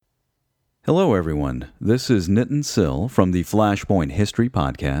Hello, everyone. This is Nitin Sill from the Flashpoint History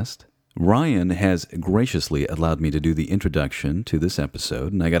Podcast. Ryan has graciously allowed me to do the introduction to this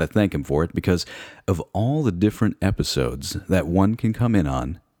episode, and I got to thank him for it because of all the different episodes that one can come in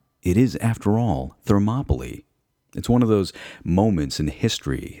on. It is, after all, Thermopylae. It's one of those moments in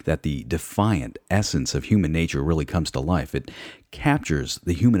history that the defiant essence of human nature really comes to life. It captures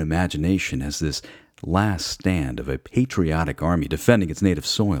the human imagination as this last stand of a patriotic army defending its native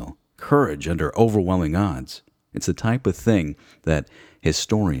soil. Courage under overwhelming odds. It's the type of thing that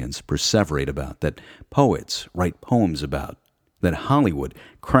historians perseverate about, that poets write poems about, that Hollywood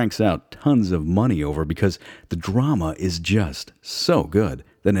cranks out tons of money over because the drama is just so good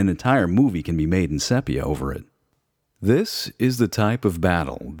that an entire movie can be made in sepia over it. This is the type of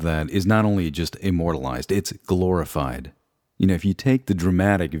battle that is not only just immortalized, it's glorified. If you take the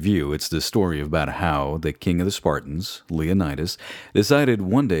dramatic view, it's the story about how the king of the Spartans, Leonidas, decided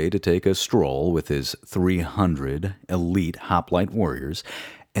one day to take a stroll with his 300 elite hoplite warriors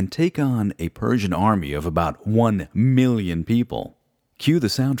and take on a Persian army of about 1 million people. Cue the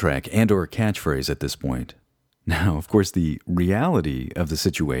soundtrack and/or catchphrase at this point. Now, of course, the reality of the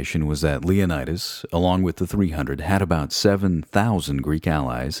situation was that Leonidas, along with the 300, had about 7,000 Greek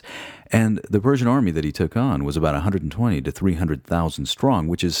allies, and the Persian army that he took on was about 120 to 300,000 strong,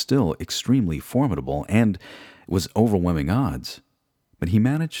 which is still extremely formidable and was overwhelming odds. But he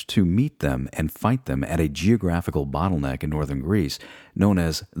managed to meet them and fight them at a geographical bottleneck in northern Greece known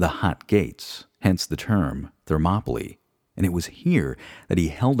as the Hot Gates, hence the term Thermopylae. And it was here that he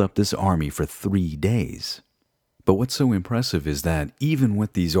held up this army for 3 days. But what's so impressive is that even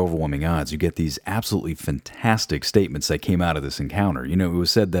with these overwhelming odds, you get these absolutely fantastic statements that came out of this encounter. It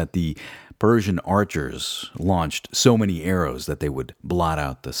was said that the Persian archers launched so many arrows that they would blot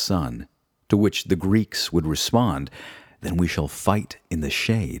out the sun, to which the Greeks would respond, "Then we shall fight in the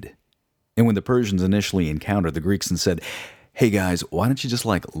shade." And when the Persians initially encountered the Greeks and said, "Hey guys, why don't you just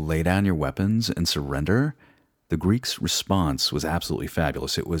lay down your weapons and surrender?" The Greeks' response was absolutely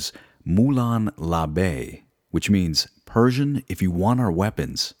fabulous. It was Molon Labe, which means, Persian, if you want our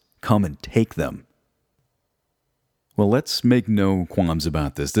weapons, come and take them. Well, let's make no qualms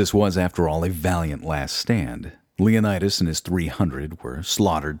about this. This was, after all, a valiant last stand. Leonidas and his 300 were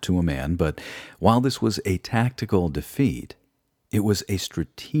slaughtered to a man, but while this was a tactical defeat, it was a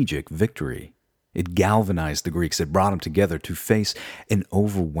strategic victory. It galvanized the Greeks. It brought them together to face an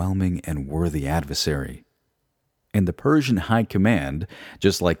overwhelming and worthy adversary. And the Persian High Command,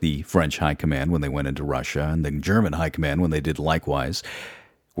 just like the French High Command when they went into Russia and the German High Command when they did likewise,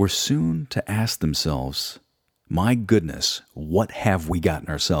 were soon to ask themselves, my goodness, what have we gotten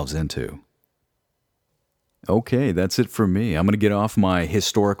ourselves into? Okay, that's it for me. I'm going to get off my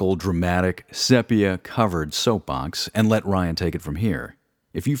historical, dramatic, sepia-covered soapbox and let Ryan take it from here.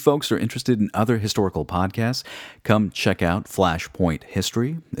 If you folks are interested in other historical podcasts, come check out Flashpoint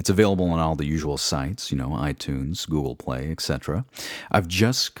History. It's available on all the usual sites, iTunes, Google Play, etc. I've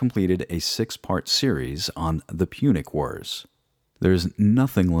just completed a 6-part series on the Punic Wars. There's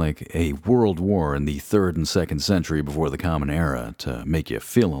nothing like a world war in the 3rd and 2nd century before the Common Era to make you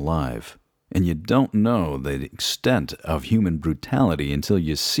feel alive. And you don't know the extent of human brutality until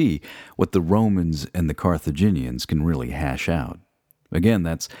you see what the Romans and the Carthaginians can really hash out. Again,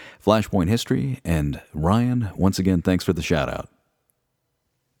 that's Flashpoint History, and Ryan, once again, thanks for the shout-out.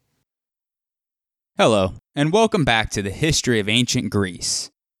 Hello, and welcome back to the History of Ancient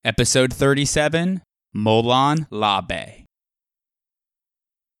Greece, Episode 37, Molon Labe.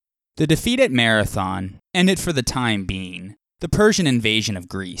 The defeat at Marathon ended for the time being the Persian invasion of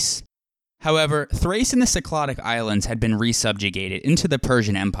Greece. However, Thrace and the Cycladic Islands had been resubjugated into the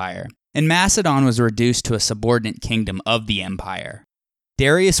Persian Empire, and Macedon was reduced to a subordinate kingdom of the empire.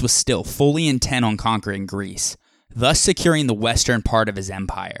 Darius was still fully intent on conquering Greece, thus securing the western part of his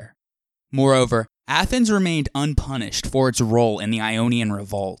empire. Moreover, Athens remained unpunished for its role in the Ionian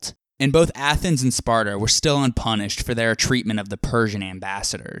Revolt, and both Athens and Sparta were still unpunished for their treatment of the Persian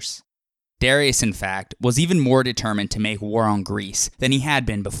ambassadors. Darius, in fact, was even more determined to make war on Greece than he had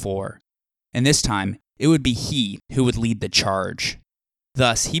been before, and this time it would be he who would lead the charge.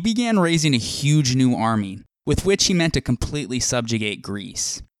 Thus, he began raising a huge new army, with which he meant to completely subjugate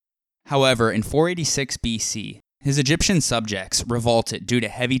Greece. However, in 486 BC, his Egyptian subjects revolted due to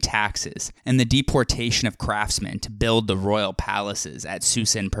heavy taxes and the deportation of craftsmen to build the royal palaces at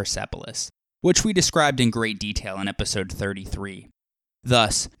Susa and Persepolis, which we described in great detail in episode 33.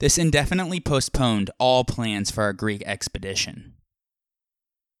 Thus, this indefinitely postponed all plans for a Greek expedition.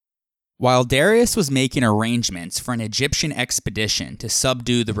 While Darius was making arrangements for an Egyptian expedition to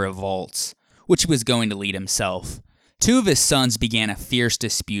subdue the revolts, which he was going to lead himself, two of his sons began a fierce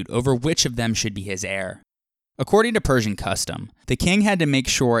dispute over which of them should be his heir. According to Persian custom, the king had to make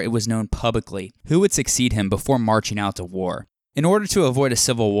sure it was known publicly who would succeed him before marching out to war, in order to avoid a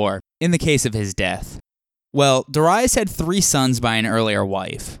civil war in the case of his death. Well, Darius had 3 sons by an earlier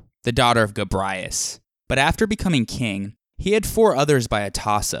wife, the daughter of Gobryas, but after becoming king, he had 4 others by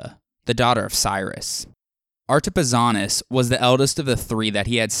Atassa, the daughter of Cyrus. Artabazanes was the eldest of the 3 that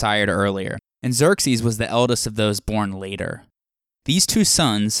he had sired earlier, and Xerxes was the eldest of those born later. These 2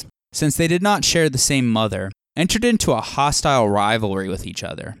 sons, since they did not share the same mother, entered into a hostile rivalry with each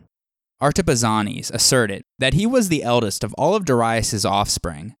other. Artabazanes asserted that he was the eldest of all of Darius'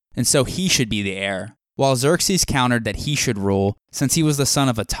 offspring, and so he should be the heir, while Xerxes countered that he should rule since he was the son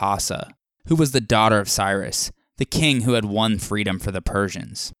of Atassa, who was the daughter of Cyrus, the king who had won freedom for the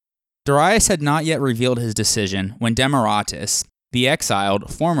Persians. Darius had not yet revealed his decision when Demaratus, the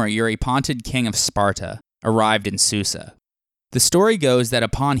exiled former Eurypontid king of Sparta, arrived in Susa. The story goes that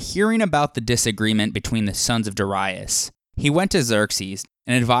upon hearing about the disagreement between the sons of Darius, he went to Xerxes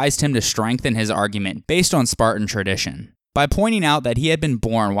and advised him to strengthen his argument based on Spartan tradition, by pointing out that he had been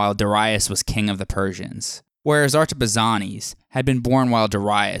born while Darius was king of the Persians, whereas Artabazanes had been born while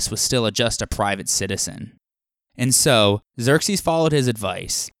Darius was still just a private citizen. And so, Xerxes followed his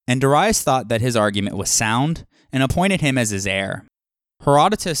advice, and Darius thought that his argument was sound and appointed him as his heir.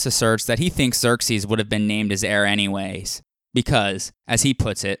 Herodotus asserts that he thinks Xerxes would have been named his heir anyways, because, as he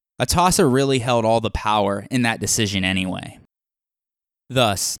puts it, Atassa really held all the power in that decision anyway.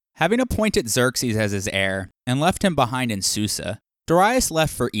 Thus, having appointed Xerxes as his heir and left him behind in Susa, Darius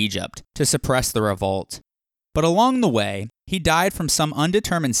left for Egypt to suppress the revolt. But along the way, he died from some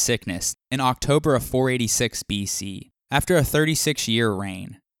undetermined sickness in October of 486 BC, after a 36-year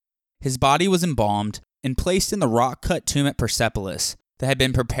reign. His body was embalmed and placed in the rock-cut tomb at Persepolis that had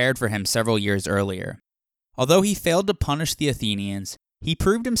been prepared for him several years earlier. Although he failed to punish the Athenians, he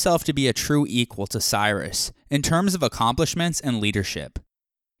proved himself to be a true equal to Cyrus in terms of accomplishments and leadership.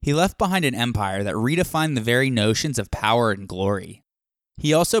 He left behind an empire that redefined the very notions of power and glory.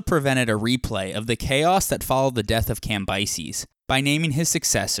 He also prevented a replay of the chaos that followed the death of Cambyses by naming his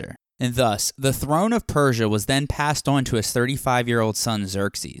successor, and thus the throne of Persia was then passed on to his 35-year-old son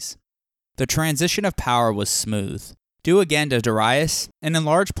Xerxes. The transition of power was smooth, due again to Darius and in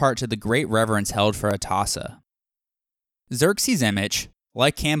large part to the great reverence held for Atassa. Xerxes' image,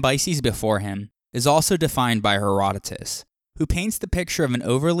 like Cambyses before him, is also defined by Herodotus, who paints the picture of an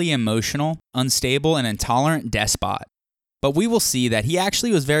overly emotional, unstable, and intolerant despot. But we will see that he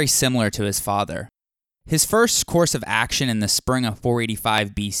actually was very similar to his father. His first course of action in the spring of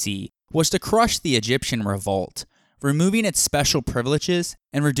 485 BC was to crush the Egyptian revolt, removing its special privileges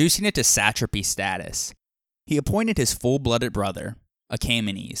and reducing it to satrapy status. He appointed his full-blooded brother,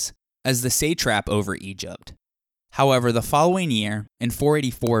 Achaemenes, as the satrap over Egypt. However, the following year, in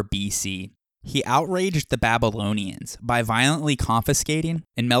 484 BC, he outraged the Babylonians by violently confiscating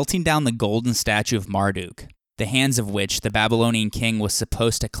and melting down the golden statue of Marduk, the hands of which the Babylonian king was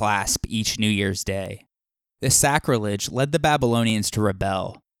supposed to clasp each New Year's Day. This sacrilege led the Babylonians to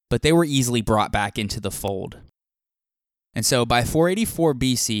rebel, but they were easily brought back into the fold. And so by 484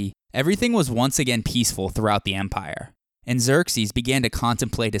 BC, everything was once again peaceful throughout the empire, and Xerxes began to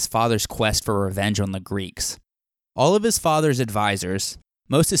contemplate his father's quest for revenge on the Greeks. All of his father's advisors,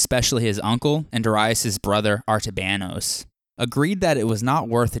 most especially his uncle and Darius' brother Artabanos, agreed that it was not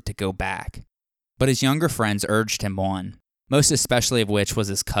worth it to go back. But his younger friends urged him on, most especially of which was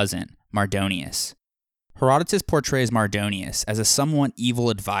his cousin, Mardonius. Herodotus portrays Mardonius as a somewhat evil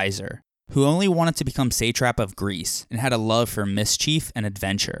advisor who only wanted to become satrap of Greece and had a love for mischief and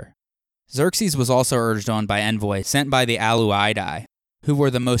adventure. Xerxes was also urged on by envoys sent by the Aleuadae, who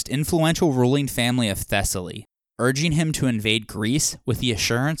were the most influential ruling family of Thessaly, urging him to invade Greece with the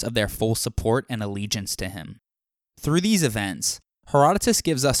assurance of their full support and allegiance to him. Through these events, Herodotus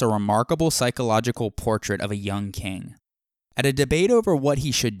gives us a remarkable psychological portrait of a young king. At a debate over what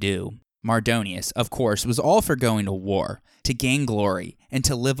he should do, Mardonius, of course, was all for going to war, to gain glory, and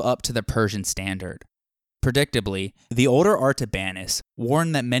to live up to the Persian standard. Predictably, the older Artabanus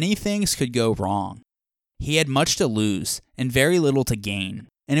warned that many things could go wrong. He had much to lose and very little to gain,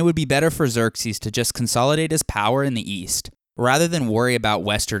 and it would be better for Xerxes to just consolidate his power in the east, rather than worry about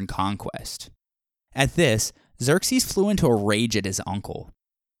Western conquest. At this, Xerxes flew into a rage at his uncle.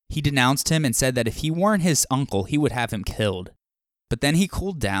 He denounced him and said that if he weren't his uncle, he would have him killed. But then he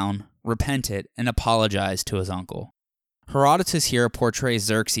cooled down, repented, and apologized to his uncle. Herodotus here portrays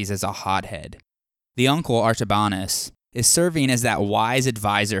Xerxes as a hothead. The uncle, Artabanus, is serving as that wise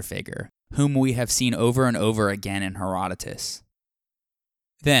advisor figure, whom we have seen over and over again in Herodotus.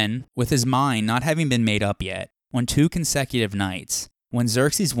 Then, with his mind not having been made up yet, On 2 consecutive nights, when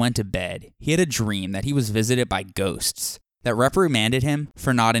Xerxes went to bed, he had a dream that he was visited by ghosts that reprimanded him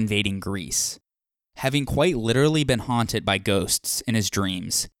for not invading Greece. Having quite literally been haunted by ghosts in his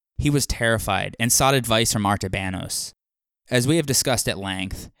dreams, he was terrified and sought advice from Artabanos. As we have discussed at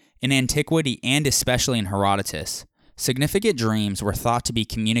length, in antiquity and especially in Herodotus, significant dreams were thought to be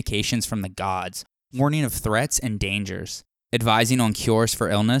communications from the gods, warning of threats and dangers, advising on cures for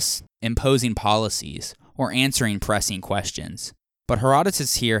illness, imposing policies, or answering pressing questions. But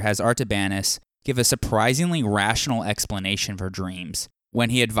Herodotus here has Artabanus give a surprisingly rational explanation for dreams when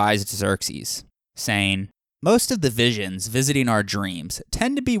he advised Xerxes, saying, "Most of the visions visiting our dreams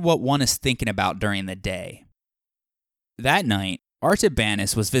tend to be what one is thinking about during the day." That night,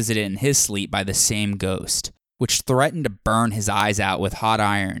 Artabanus was visited in his sleep by the same ghost, which threatened to burn his eyes out with hot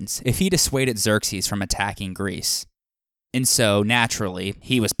irons if he dissuaded Xerxes from attacking Greece. And so, naturally,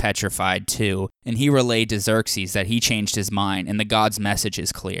 he was petrified too, and he relayed to Xerxes that he changed his mind and the god's message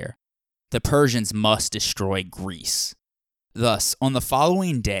is clear. The Persians must destroy Greece. Thus, on the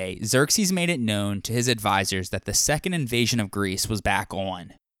following day, Xerxes made it known to his advisors that the second invasion of Greece was back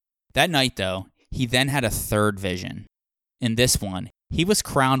on. That night, though, he then had a third vision. In this one, he was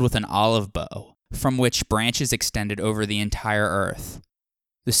crowned with an olive bow, from which branches extended over the entire earth.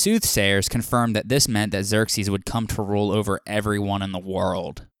 The soothsayers confirmed that this meant that Xerxes would come to rule over everyone in the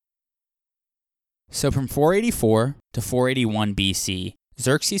world. So from 484 to 481 BC,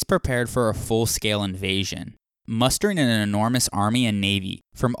 Xerxes prepared for a full-scale invasion, mustering an enormous army and navy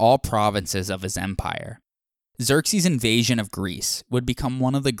from all provinces of his empire. Xerxes' invasion of Greece would become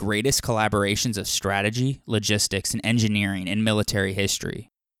one of the greatest collaborations of strategy, logistics, and engineering in military history.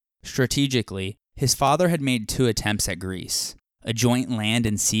 Strategically, his father had made 2 attempts at Greece, a joint land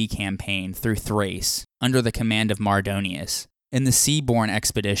and sea campaign through Thrace under the command of Mardonius, and the seaborne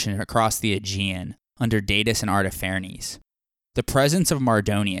expedition across the Aegean under Datis and Artaphernes. The presence of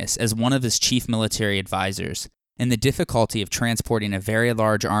Mardonius as one of his chief military advisors, and the difficulty of transporting a very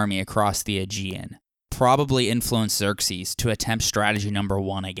large army across the Aegean, probably influenced Xerxes to attempt strategy number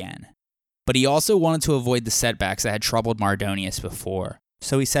 1 again. But he also wanted to avoid the setbacks that had troubled Mardonius before,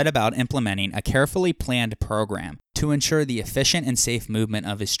 so he set about implementing a carefully planned program to ensure the efficient and safe movement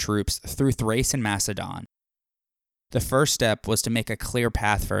of his troops through Thrace and Macedon. The first step was to make a clear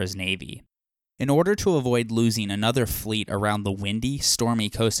path for his navy. In order to avoid losing another fleet around the windy, stormy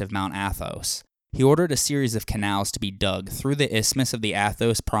coast of Mount Athos, he ordered a series of canals to be dug through the isthmus of the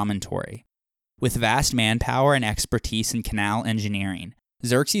Athos promontory. With vast manpower and expertise in canal engineering,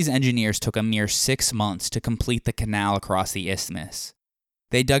 Xerxes' engineers took a mere 6 months to complete the canal across the isthmus.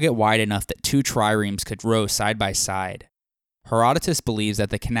 They dug it wide enough that 2 triremes could row side by side. Herodotus believes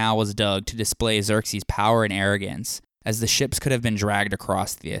that the canal was dug to display Xerxes' power and arrogance, as the ships could have been dragged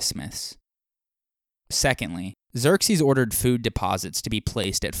across the isthmus. Secondly, Xerxes ordered food deposits to be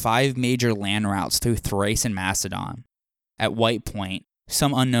placed at 5 major land routes through Thrace and Macedon. At White Point,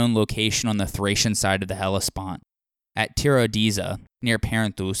 some unknown location on the Thracian side of the Hellespont, at Tyrodiza, near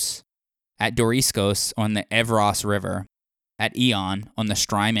Perinthus, at Doriskos on the Evros River, at Ion on the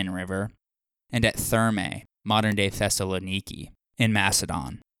Strymon River, and at Thermae, modern-day Thessaloniki, in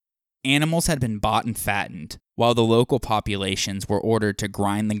Macedon. Animals had been bought and fattened, while the local populations were ordered to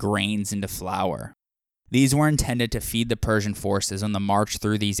grind the grains into flour. These were intended to feed the Persian forces on the march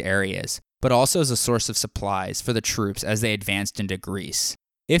through these areas, but also as a source of supplies for the troops as they advanced into Greece,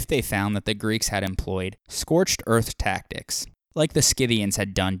 if they found that the Greeks had employed scorched earth tactics, like the Scythians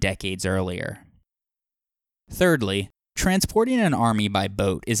had done decades earlier. Thirdly, transporting an army by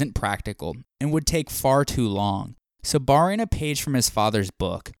boat isn't practical and would take far too long, so borrowing a page from his father's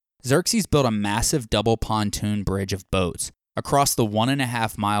book, Xerxes built a massive double pontoon bridge of boats across the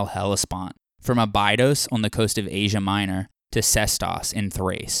 1.5-mile Hellespont, from Abydos on the coast of Asia Minor to Sestos in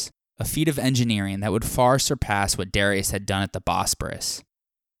Thrace, a feat of engineering that would far surpass what Darius had done at the Bosporus.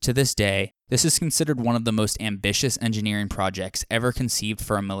 To this day, this is considered one of the most ambitious engineering projects ever conceived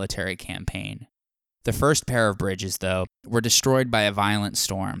for a military campaign. The first pair of bridges, though, were destroyed by a violent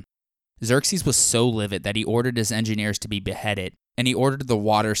storm. Xerxes was so livid that he ordered his engineers to be beheaded, and he ordered the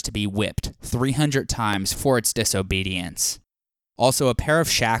waters to be whipped 300 times for its disobedience. Also, a pair of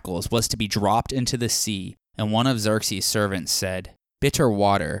shackles was to be dropped into the sea, and one of Xerxes' servants said, "Bitter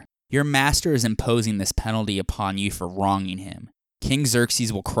water, your master is imposing this penalty upon you for wronging him. King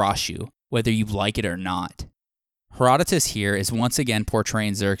Xerxes will cross you, whether you like it or not." Herodotus here is once again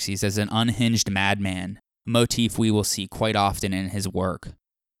portraying Xerxes as an unhinged madman, a motif we will see quite often in his work.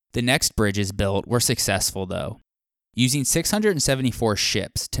 The next bridges built were successful, though. Using 674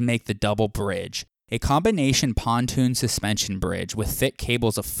 ships to make the double bridge, a combination pontoon suspension bridge with thick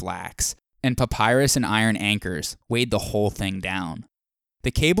cables of flax, and papyrus and iron anchors weighed the whole thing down.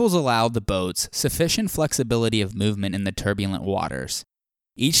 The cables allowed the boats sufficient flexibility of movement in the turbulent waters.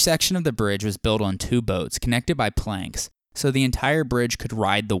 Each section of the bridge was built on 2 boats connected by planks, so the entire bridge could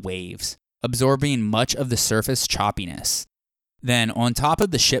ride the waves, absorbing much of the surface choppiness. Then, on top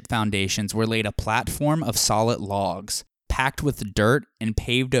of the ship foundations were laid a platform of solid logs, packed with dirt and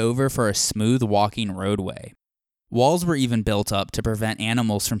paved over for a smooth walking roadway. Walls were even built up to prevent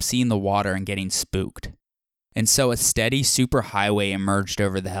animals from seeing the water and getting spooked. And so a steady superhighway emerged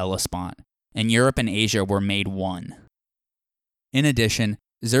over the Hellespont, and Europe and Asia were made one. In addition,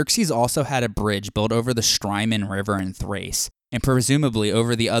 Xerxes also had a bridge built over the Strymon River in Thrace, and presumably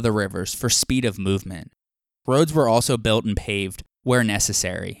over the other rivers for speed of movement. Roads were also built and paved, where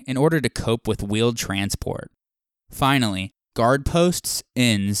necessary, in order to cope with wheeled transport. Finally, guard posts,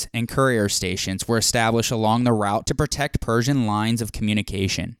 inns, and courier stations were established along the route to protect Persian lines of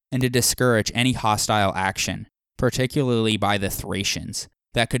communication and to discourage any hostile action, particularly by the Thracians,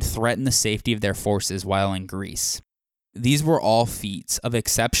 that could threaten the safety of their forces while in Greece. These were all feats of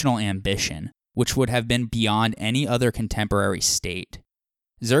exceptional ambition, which would have been beyond any other contemporary state.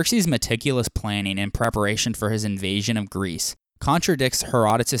 Xerxes' meticulous planning and preparation for his invasion of Greece contradicts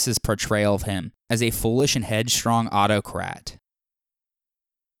Herodotus' portrayal of him as a foolish and headstrong autocrat.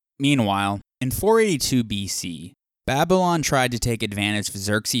 Meanwhile, in 482 BC, Babylon tried to take advantage of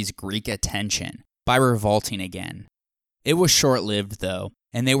Xerxes' Greek attention by revolting again. It was short-lived, though,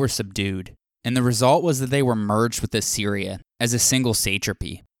 and they were subdued, and the result was that they were merged with Assyria as a single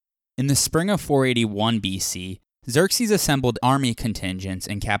satrapy. In the spring of 481 BC, Xerxes assembled army contingents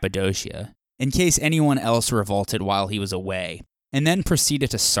in Cappadocia, in case anyone else revolted while he was away, and then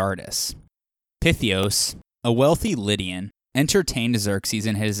proceeded to Sardis. Pythios, a wealthy Lydian, entertained Xerxes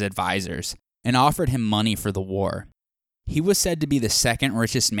and his advisors, and offered him money for the war. He was said to be the second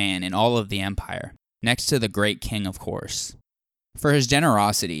richest man in all of the empire, next to the great king, of course. For his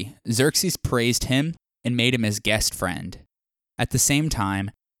generosity, Xerxes praised him and made him his guest friend. At the same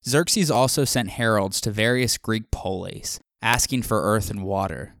time, Xerxes also sent heralds to various Greek polis, asking for earth and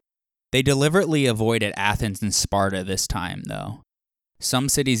water. They deliberately avoided Athens and Sparta this time, though. Some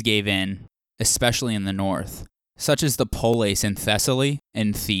cities gave in, especially in the north, such as the polis in Thessaly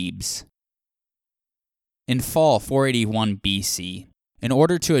and Thebes. In fall 481 BC, in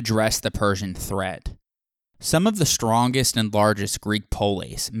order to address the Persian threat, some of the strongest and largest Greek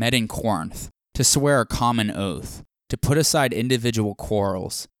polis met in Corinth to swear a common oath to put aside individual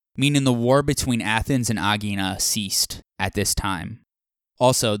quarrels, meaning the war between Athens and Aegina ceased at this time.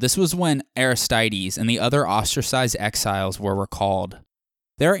 Also, this was when Aristides and the other ostracized exiles were recalled.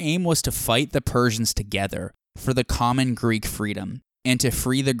 Their aim was to fight the Persians together for the common Greek freedom and to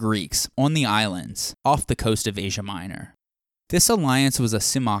free the Greeks on the islands off the coast of Asia Minor. This alliance was a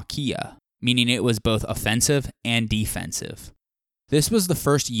symmachia, meaning it was both offensive and defensive. This was the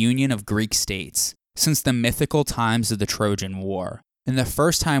first union of Greek states since the mythical times of the Trojan War, and the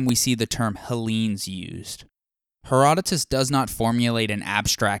first time we see the term Hellenes used. Herodotus does not formulate an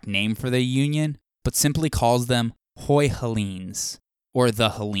abstract name for the union, but simply calls them Hoi Hellenes, or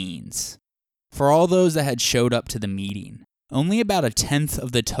the Hellenes. For all those that had showed up to the meeting, only about 1/10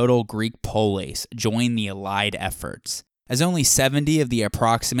 of the total Greek polis joined the allied efforts, as only 70 of the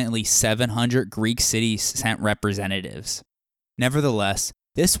approximately 700 Greek cities sent representatives. Nevertheless,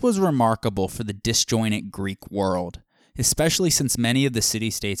 this was remarkable for the disjointed Greek world, especially since many of the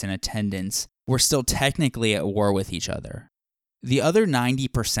city-states in attendance were still technically at war with each other. The other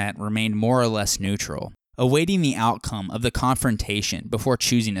 90% remained more or less neutral, awaiting the outcome of the confrontation before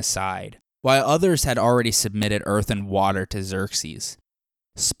choosing a side, while others had already submitted earth and water to Xerxes.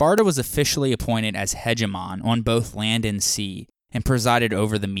 Sparta was officially appointed as hegemon on both land and sea and presided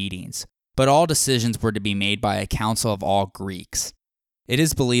over the meetings, but all decisions were to be made by a council of all Greeks. It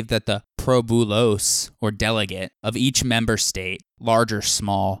is believed that the probulos, or delegate, of each member state, large or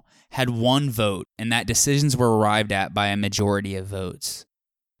small, had one vote, and that decisions were arrived at by a majority of votes.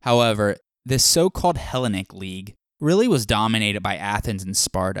 However, this so-called Hellenic League really was dominated by Athens and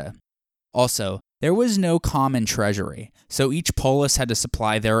Sparta. Also, there was no common treasury, so each polis had to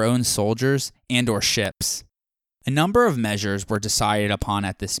supply their own soldiers and/or ships. A number of measures were decided upon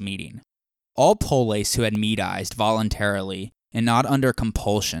at this meeting. All polis who had Medized voluntarily and not under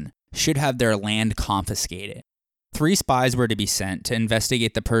compulsion should have their land confiscated. 3 spies were to be sent to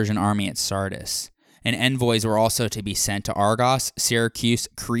investigate the Persian army at Sardis, and envoys were also to be sent to Argos, Syracuse,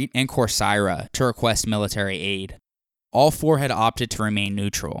 Crete, and Corcyra to request military aid. All 4 had opted to remain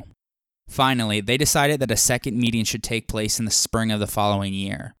neutral. Finally, they decided that a second meeting should take place in the spring of the following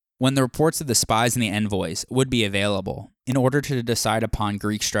year, when the reports of the spies and the envoys would be available. in order to decide upon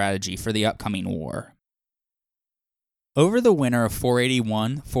Greek strategy for the upcoming war. Over the winter of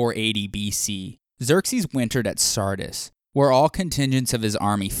 481-480 BC, Xerxes wintered at Sardis, where all contingents of his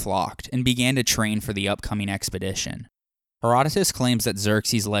army flocked and began to train for the upcoming expedition. Herodotus claims that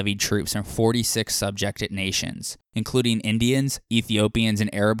Xerxes levied troops from 46 subjected nations, including Indians, Ethiopians,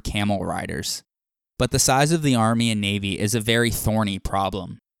 and Arab camel riders. But the size of the army and navy is a very thorny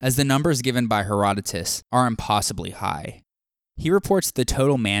problem, as the numbers given by Herodotus are impossibly high. He reports the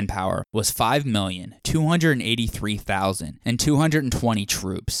total manpower was 5,283,220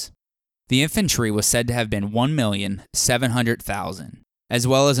 troops. The infantry was said to have been 1,700,000, as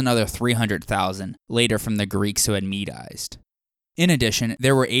well as another 300,000 later from the Greeks who had Medized. In addition,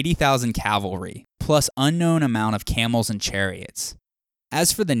 there were 80,000 cavalry, plus unknown amount of camels and chariots.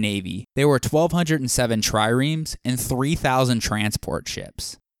 As for the navy, there were 1,207 triremes and 3,000 transport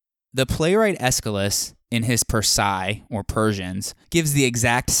ships. The playwright Aeschylus, in his Persai, or Persians, gives the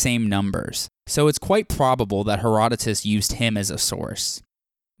exact same numbers, so it's quite probable that Herodotus used him as a source.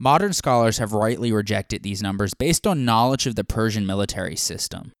 Modern scholars have rightly rejected these numbers based on knowledge of the Persian military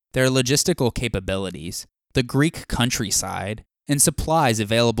system, their logistical capabilities, the Greek countryside, and supplies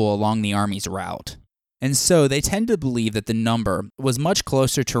available along the army's route. And so they tend to believe that the number was much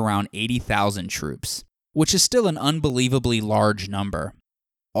closer to around 80,000 troops, which is still an unbelievably large number.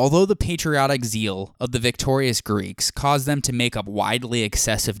 Although the patriotic zeal of the victorious Greeks caused them to make up widely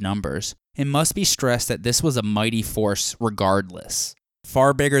excessive numbers, it must be stressed that this was a mighty force regardless,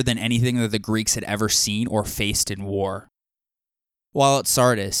 far bigger than anything that the Greeks had ever seen or faced in war. While at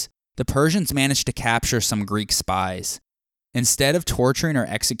Sardis, the Persians managed to capture some Greek spies. Instead of torturing or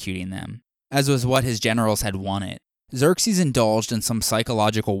executing them, as was what his generals had wanted, Xerxes indulged in some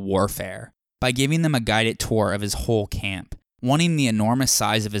psychological warfare by giving them a guided tour of his whole camp, wanting the enormous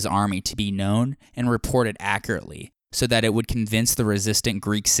size of his army to be known and reported accurately so that it would convince the resistant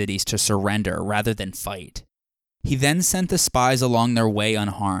Greek cities to surrender rather than fight. He then sent the spies along their way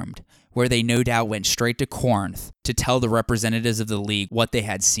unharmed, where they no doubt went straight to Corinth to tell the representatives of the League what they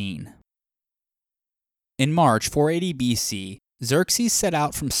had seen. In March 480 BC, Xerxes set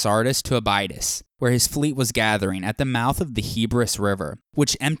out from Sardis to Abydos, where his fleet was gathering at the mouth of the Hebrus River,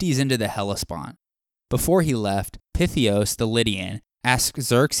 which empties into the Hellespont. Before he left, Pythios the Lydian asked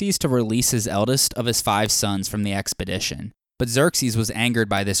Xerxes to release his eldest of his 5 sons from the expedition, but Xerxes was angered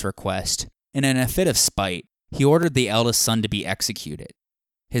by this request, and in a fit of spite, he ordered the eldest son to be executed,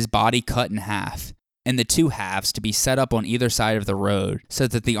 his body cut in half, and the 2 halves to be set up on either side of the road so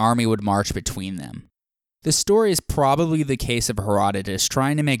that the army would march between them. This story is probably the case of Herodotus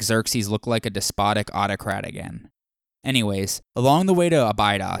trying to make Xerxes look like a despotic autocrat again. Anyways, along the way to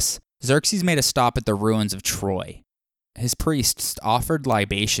Abydos, Xerxes made a stop at the ruins of Troy. His priests offered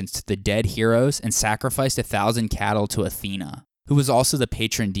libations to the dead heroes and sacrificed 1,000 cattle to Athena, who was also the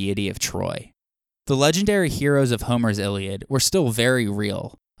patron deity of Troy. The legendary heroes of Homer's Iliad were still very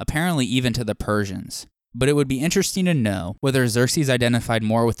real, apparently even to the Persians, but it would be interesting to know whether Xerxes identified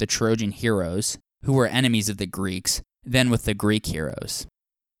more with the Trojan heroes, who were enemies of the Greeks, than with the Greek heroes.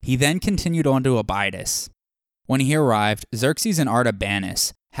 He then continued on to Abydos. When he arrived, Xerxes and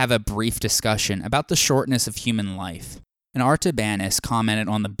Artabanus have a brief discussion about the shortness of human life, and Artabanus commented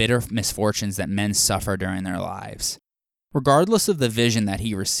on the bitter misfortunes that men suffer during their lives. Regardless of the vision that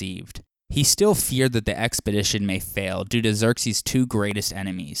he received, he still feared that the expedition may fail due to Xerxes' 2 greatest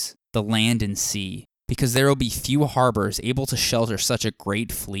enemies, the land and sea, because there will be few harbors able to shelter such a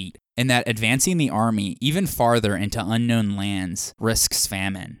great fleet, and that advancing the army even farther into unknown lands risks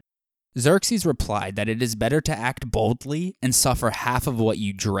famine. Xerxes replied that it is better to act boldly and suffer half of what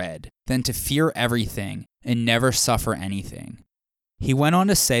you dread than to fear everything and never suffer anything. He went on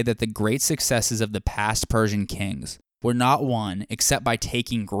to say that the great successes of the past Persian kings were not won except by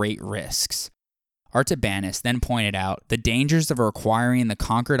taking great risks. Artabanus then pointed out the dangers of requiring the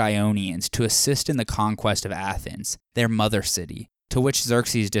conquered Ionians to assist in the conquest of Athens, their mother city, to which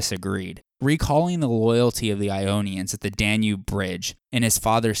Xerxes disagreed, recalling the loyalty of the Ionians at the Danube Bridge in his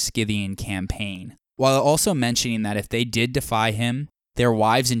father's Scythian campaign, while also mentioning that if they did defy him, their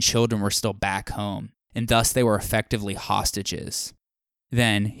wives and children were still back home, and thus they were effectively hostages.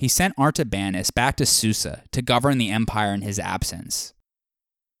 Then he sent Artabanus back to Susa to govern the empire in his absence.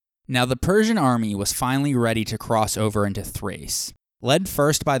 Now the Persian army was finally ready to cross over into Thrace, led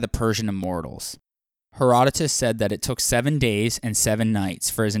first by the Persian immortals. Herodotus said that it took 7 days and 7 nights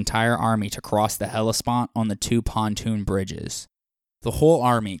for his entire army to cross the Hellespont on the 2 pontoon bridges. The whole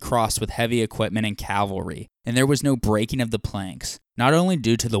army crossed with heavy equipment and cavalry, and there was no breaking of the planks, not only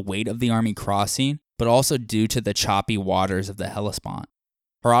due to the weight of the army crossing, but also due to the choppy waters of the Hellespont.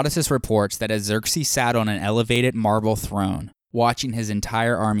 Herodotus reports that as Xerxes sat on an elevated marble throne, watching his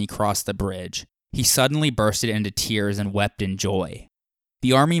entire army cross the bridge, he suddenly bursted into tears and wept in joy.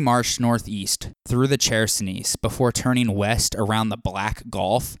 The army marched northeast through the Chersonese before turning west around the Black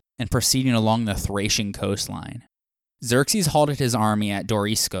Gulf and proceeding along the Thracian coastline. Xerxes halted his army at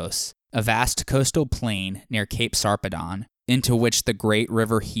Doriskos, a vast coastal plain near Cape Sarpedon, into which the great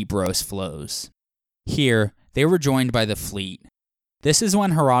river Hebros flows. Here, they were joined by the fleet. This is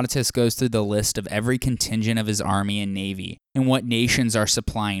when Herodotus goes through the list of every contingent of his army and navy and what nations are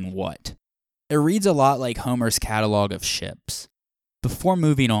supplying what. It reads a lot like Homer's catalog of ships. Before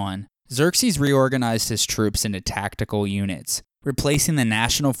moving on, Xerxes reorganized his troops into tactical units, replacing the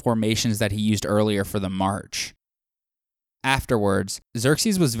national formations that he used earlier for the march. Afterwards,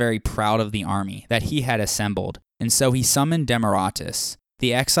 Xerxes was very proud of the army that he had assembled, and so he summoned Demaratus,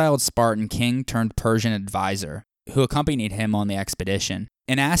 the exiled Spartan king turned Persian advisor, who accompanied him on the expedition,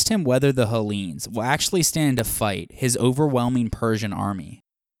 and asked him whether the Hellenes will actually stand to fight his overwhelming Persian army.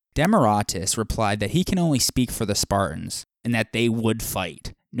 Demaratus replied that he can only speak for the Spartans, and that they would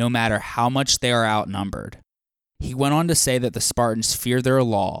fight, no matter how much they are outnumbered. He went on to say that the Spartans fear their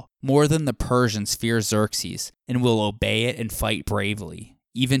law more than the Persians fear Xerxes, and will obey it and fight bravely,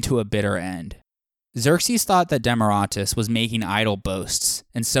 even to a bitter end. Xerxes thought that Demaratus was making idle boasts,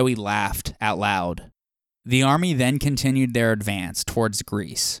 and so he laughed out loud. The army then continued their advance towards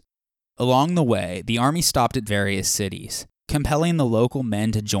Greece. Along the way, the army stopped at various cities, compelling the local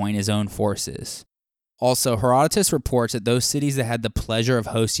men to join his own forces. Also, Herodotus reports that those cities that had the pleasure of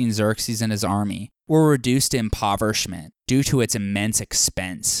hosting Xerxes and his army were reduced to impoverishment due to its immense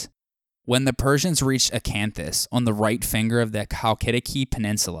expense. When the Persians reached Acanthus on the right finger of the Chalkidiki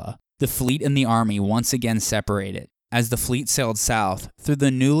Peninsula, the fleet and the army once again separated, as the fleet sailed south through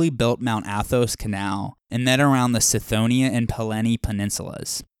the newly built Mount Athos Canal and then around the Sithonia and Pellene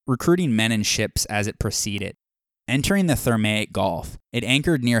peninsulas, recruiting men and ships as it proceeded. Entering the Thermaic Gulf, it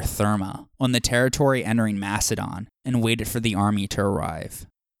anchored near Therma, on the territory entering Macedon, and waited for the army to arrive.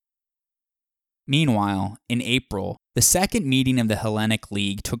 Meanwhile, in April, the second meeting of the Hellenic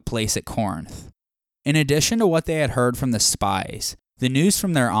League took place at Corinth. In addition to what they had heard from the spies, the news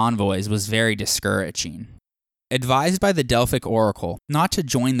from their envoys was very discouraging. Advised by the Delphic oracle not to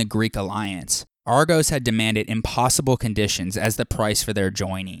join the Greek alliance, Argos had demanded impossible conditions as the price for their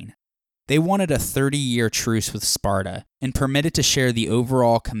joining. They wanted a 30-year truce with Sparta and permitted to share the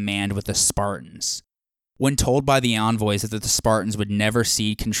overall command with the Spartans. When told by the envoys that the Spartans would never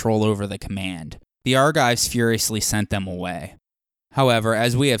cede control over the command, the Argives furiously sent them away. However,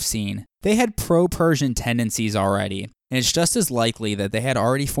 as we have seen, they had pro-Persian tendencies already, and it's just as likely that they had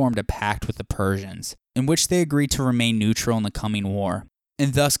already formed a pact with the Persians, in which they agreed to remain neutral in the coming war,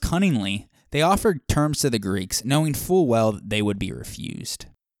 and thus cunningly, they offered terms to the Greeks, knowing full well that they would be refused.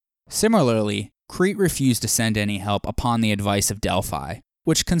 Similarly, Crete refused to send any help upon the advice of Delphi,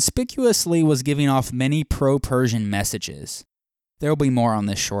 which conspicuously was giving off many pro-Persian messages. There will be more on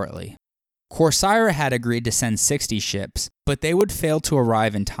this shortly. Corcyra had agreed to send 60 ships, but they would fail to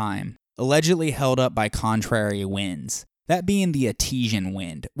arrive in time, allegedly held up by contrary winds, that being the Etesian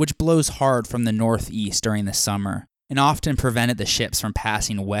wind, which blows hard from the northeast during the summer, and often prevented the ships from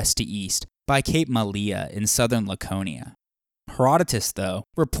passing west to east by Cape Malea in southern Laconia. Herodotus, though,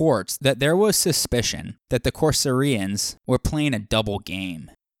 reports that there was suspicion that the Corcyraeans were playing a double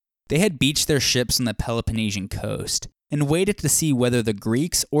game. They had beached their ships on the Peloponnesian coast and waited to see whether the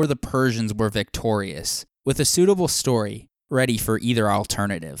Greeks or the Persians were victorious, with a suitable story ready for either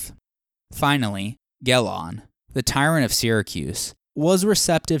alternative. Finally, Gelon, the tyrant of Syracuse, was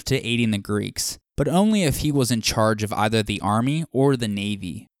receptive to aiding the Greeks, but only if he was in charge of either the army or the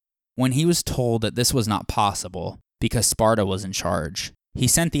navy. When he was told that this was not possible, because Sparta was in charge, he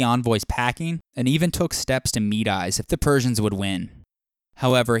sent the envoys packing and even took steps to meet eyes if the Persians would win.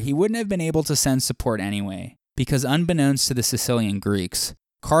 However, he wouldn't have been able to send support anyway, because unbeknownst to the Sicilian Greeks,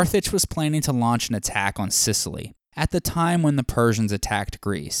 Carthage was planning to launch an attack on Sicily at the time when the Persians attacked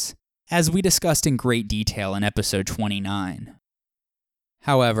Greece, as we discussed in great detail in episode 29.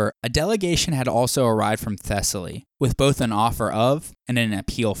 However, a delegation had also arrived from Thessaly, with both an offer of and an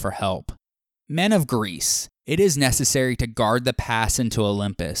appeal for help. Men of Greece, it is necessary to guard the pass into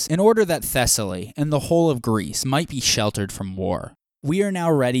Olympus in order that Thessaly and the whole of Greece might be sheltered from war. We are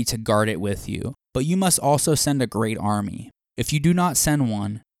now ready to guard it with you, but you must also send a great army. If you do not send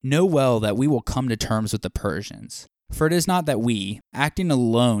one, know well that we will come to terms with the Persians. For it is not that we, acting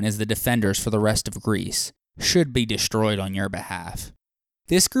alone as the defenders for the rest of Greece, should be destroyed on your behalf.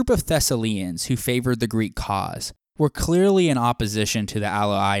 This group of Thessalians who favored the Greek cause were clearly in opposition to the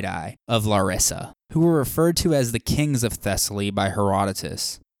Aleuadae of Larissa, who were referred to as the kings of Thessaly by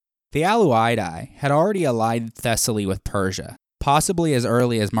Herodotus. The Aleuadae had already allied Thessaly with Persia, possibly as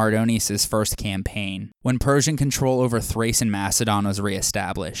early as Mardonius' first campaign, when Persian control over Thrace and Macedon was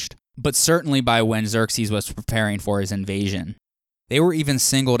reestablished, but certainly by when Xerxes was preparing for his invasion. They were even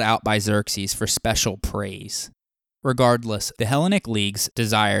singled out by Xerxes for special praise. Regardless, the Hellenic League's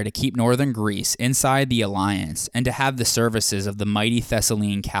desire to keep northern Greece inside the alliance and to have the services of the mighty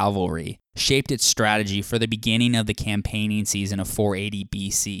Thessalian cavalry shaped its strategy for the beginning of the campaigning season of 480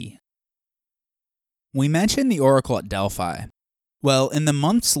 BC. We mentioned the oracle at Delphi. Well, in the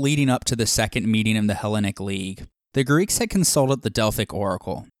months leading up to the second meeting of the Hellenic League, the Greeks had consulted the Delphic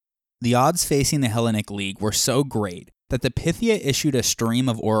oracle. The odds facing the Hellenic League were so great that the Pythia issued a stream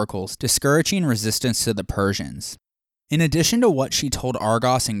of oracles discouraging resistance to the Persians. In addition to what she told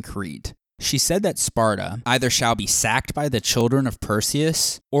Argos and Crete, she said that Sparta either shall be sacked by the children of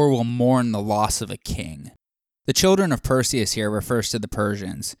Perseus or will mourn the loss of a king. The children of Perseus here refers to the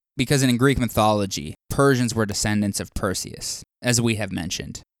Persians, because in Greek mythology, Persians were descendants of Perseus, as we have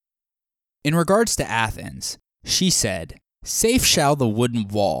mentioned. In regards to Athens, she said, "Safe shall the wooden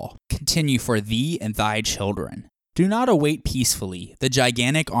wall continue for thee and thy children. Do not await peacefully the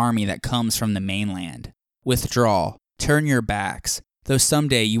gigantic army that comes from the mainland. Withdraw, turn your backs, though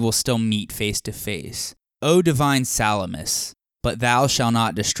someday you will still meet face to face. O divine Salamis, but thou shalt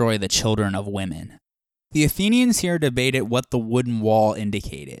not destroy the children of women." The Athenians here debated what the wooden wall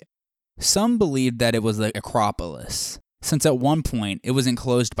indicated. Some believed that it was the Acropolis, since at one point it was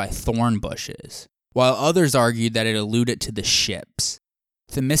enclosed by thorn bushes, while others argued that it alluded to the ships.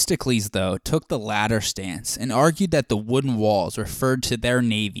 Themistocles, though, took the latter stance and argued that the wooden walls referred to their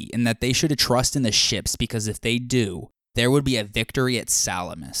navy and that they should trust in the ships because if they do, there would be a victory at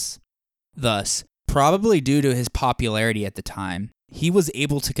Salamis. Thus, probably due to his popularity at the time, he was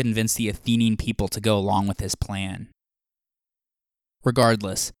able to convince the Athenian people to go along with his plan.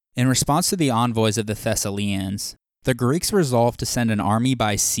 Regardless, in response to the envoys of the Thessalians, the Greeks resolved to send an army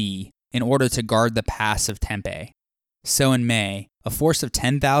by sea in order to guard the pass of Tempe. So in May, a force of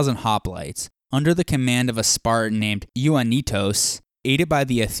 10,000 hoplites, under the command of a Spartan named Ioanitos, aided by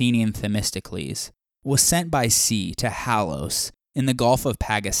the Athenian Themistocles, was sent by sea to Halos in the Gulf of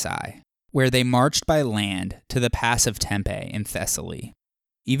Pagasai, where they marched by land to the pass of Tempe in Thessaly.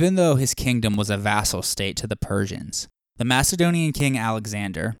 Even though his kingdom was a vassal state to the Persians, the Macedonian king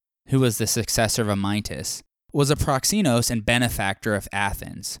Alexander, who was the successor of Amyntas, was a proxenos and benefactor of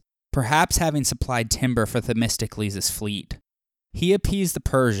Athens, perhaps having supplied timber for Themistocles' fleet. He appeased the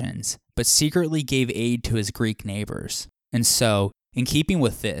Persians, but secretly gave aid to his Greek neighbors. And so, in keeping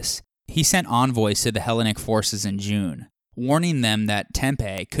with this, he sent envoys to the Hellenic forces in June, warning them that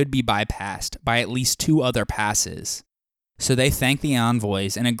Tempe could be bypassed by at least 2 other passes. So they thanked the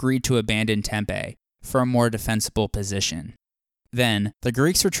envoys and agreed to abandon Tempe for a more defensible position. Then, the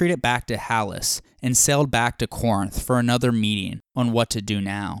Greeks retreated back to Halys and sailed back to Corinth for another meeting on what to do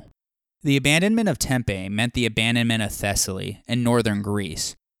now. The abandonment of Tempe meant the abandonment of Thessaly and northern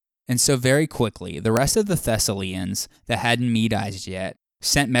Greece, and so very quickly the rest of the Thessalians that hadn't Medized yet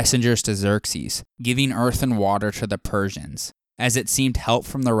sent messengers to Xerxes, giving earth and water to the Persians, as it seemed help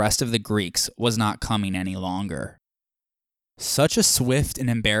from the rest of the Greeks was not coming any longer. Such a swift and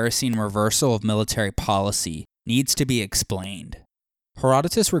embarrassing reversal of military policy needs to be explained.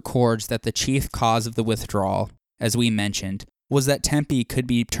 Herodotus records that the chief cause of the withdrawal, as we mentioned, was that Tempe could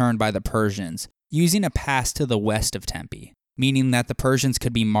be turned by the Persians using a pass to the west of Tempe, meaning that the Persians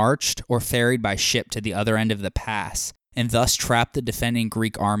could be marched or ferried by ship to the other end of the pass, and thus trap the defending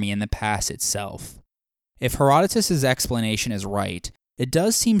Greek army in the pass itself. If Herodotus' explanation is right, it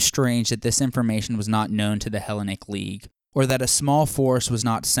does seem strange that this information was not known to the Hellenic League, or that a small force was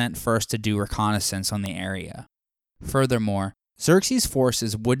not sent first to do reconnaissance on the area. Furthermore, Xerxes'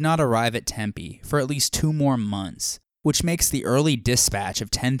 forces would not arrive at Tempe for at least 2 more months, which makes the early dispatch of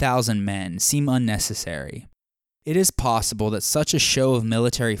 10,000 men seem unnecessary. It is possible that such a show of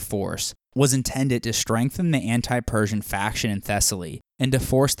military force was intended to strengthen the anti-Persian faction in Thessaly and to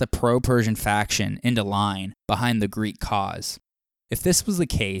force the pro-Persian faction into line behind the Greek cause. If this was the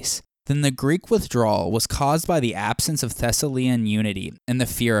case, then the Greek withdrawal was caused by the absence of Thessalian unity and the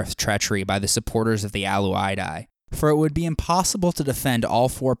fear of treachery by the supporters of the Aleuadae, for it would be impossible to defend all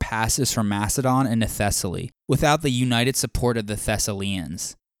 4 passes from Macedon into Thessaly without the united support of the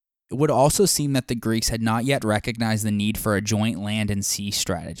Thessalians. It would also seem that the Greeks had not yet recognized the need for a joint land and sea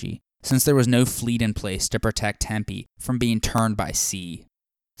strategy, since there was no fleet in place to protect Tempe from being turned by sea.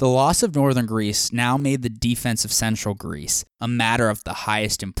 The loss of northern Greece now made the defense of central Greece a matter of the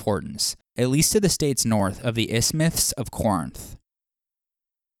highest importance, at least to the states north of the Isthmus of Corinth.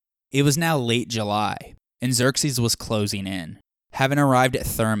 It was now late July, and Xerxes was closing in, having arrived at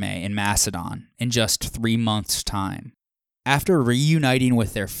Thermae in Macedon in just 3 months' time. After reuniting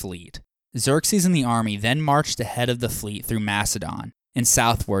with their fleet, Xerxes and the army then marched ahead of the fleet through Macedon and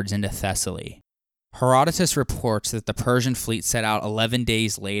southwards into Thessaly. Herodotus reports that the Persian fleet set out 11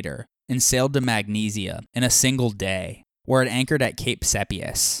 days later and sailed to Magnesia in a single day, where it anchored at Cape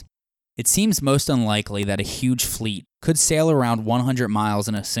Sepias. It seems most unlikely that a huge fleet could sail around 100 miles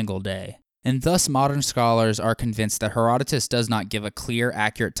in a single day, and thus modern scholars are convinced that Herodotus does not give a clear,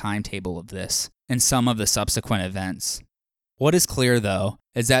 accurate timetable of this and some of the subsequent events. What is clear, though,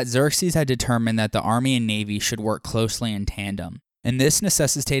 is that Xerxes had determined that the army and navy should work closely in tandem, and this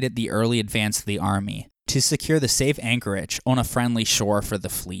necessitated the early advance of the army to secure the safe anchorage on a friendly shore for the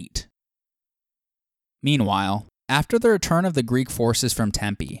fleet. Meanwhile, after the return of the Greek forces from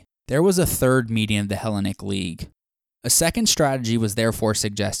Tempe, there was a third meeting of the Hellenic League. A second strategy was therefore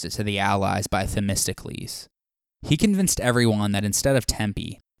suggested to the allies by Themistocles. He convinced everyone that instead of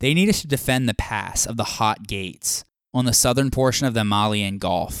Tempe, they needed to defend the pass of the Hot Gates on the southern portion of the Malian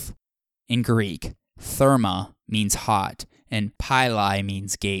Gulf. In Greek, therma means hot, and pylai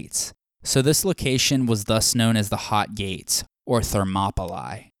means gates. So this location was thus known as the Hot Gates, or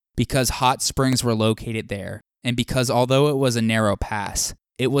Thermopylae, because hot springs were located there, and because although it was a narrow pass,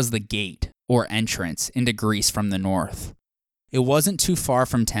 it was the gate, or entrance, into Greece from the north. It wasn't too far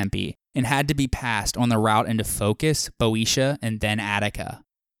from Tempe, and had to be passed on the route into Phocis, Boeotia, and then Attica.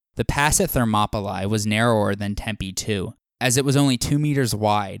 The pass at Thermopylae was narrower than Tempe too, as it was only 2 meters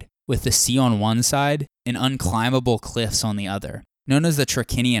wide, with the sea on one side and unclimbable cliffs on the other, known as the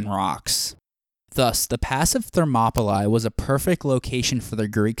Trachinian Rocks. Thus, the pass of Thermopylae was a perfect location for the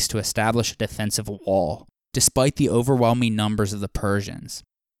Greeks to establish a defensive wall, despite the overwhelming numbers of the Persians.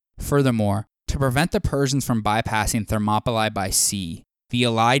 Furthermore, to prevent the Persians from bypassing Thermopylae by sea, the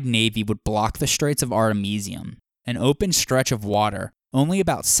allied navy would block the Straits of Artemisium, an open stretch of water only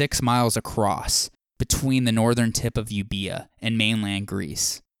about 6 miles across between the northern tip of Euboea and mainland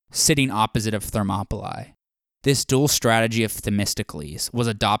Greece, sitting opposite of Thermopylae. This dual strategy of Themistocles was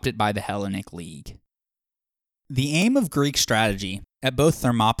adopted by the Hellenic League. The aim of Greek strategy at both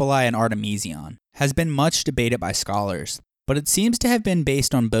Thermopylae and Artemision has been much debated by scholars, but it seems to have been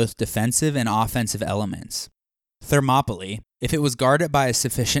based on both defensive and offensive elements. Thermopylae, if it was guarded by a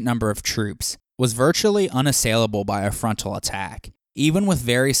sufficient number of troops, was virtually unassailable by a frontal attack, even with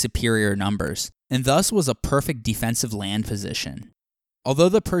very superior numbers, and thus was a perfect defensive land position. Although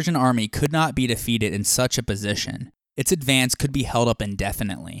the Persian army could not be defeated in such a position, its advance could be held up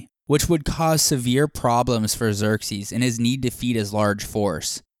indefinitely, which would cause severe problems for Xerxes in his need to feed his large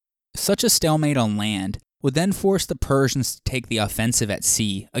force. Such a stalemate on land would then force the Persians to take the offensive at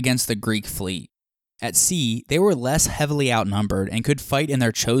sea against the Greek fleet. At sea, they were less heavily outnumbered and could fight in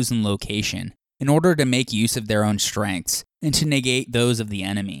their chosen location in order to make use of their own strengths and to negate those of the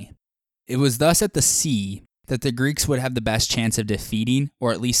enemy. It was thus at the sea that the Greeks would have the best chance of defeating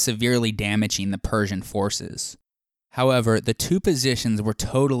or at least severely damaging the Persian forces. However, the two positions were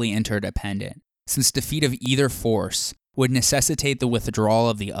totally interdependent, since defeat of either force would necessitate the withdrawal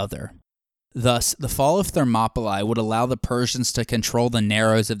of the other. Thus, the fall of Thermopylae would allow the Persians to control the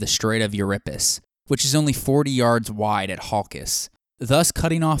narrows of the Strait of Euripus, which is only 40 yards wide at Halkis, thus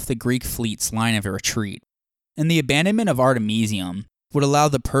cutting off the Greek fleet's line of retreat. And the abandonment of Artemisium would allow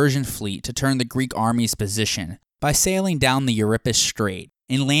the Persian fleet to turn the Greek army's position by sailing down the Euripus Strait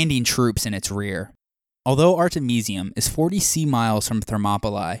and landing troops in its rear. Although Artemisium is 40 sea miles from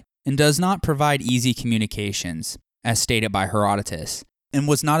Thermopylae and does not provide easy communications, as stated by Herodotus, and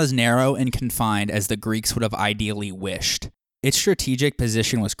was not as narrow and confined as the Greeks would have ideally wished, its strategic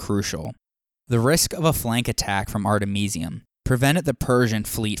position was crucial. The risk of a flank attack from Artemisium prevented the Persian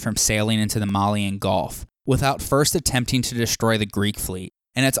fleet from sailing into the Malian Gulf without first attempting to destroy the Greek fleet,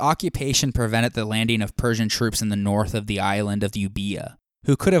 and its occupation prevented the landing of Persian troops in the north of the island of Euboea,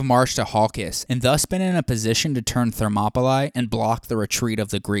 who could have marched to Halkis and thus been in a position to turn Thermopylae and block the retreat of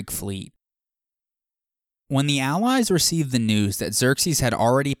the Greek fleet. When the Allies received the news that Xerxes had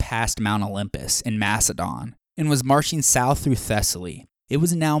already passed Mount Olympus in Macedon and was marching south through Thessaly, it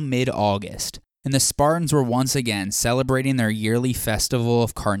was now mid-August, and the Spartans were once again celebrating their yearly festival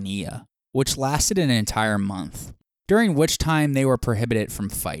of Carnea, which lasted an entire month, during which time they were prohibited from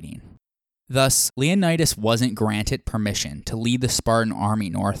fighting. Thus, Leonidas wasn't granted permission to lead the Spartan army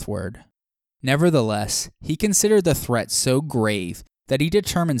northward. Nevertheless, he considered the threat so grave that he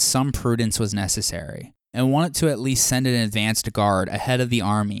determined some prudence was necessary, and wanted to at least send an advanced guard ahead of the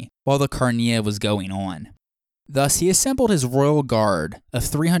army while the Carnea was going on. Thus, he assembled his royal guard of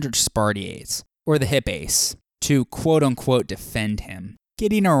 300 Spartiates, or the Hippaeus, to quote-unquote defend him,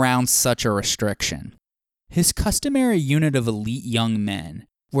 getting around such a restriction. His customary unit of elite young men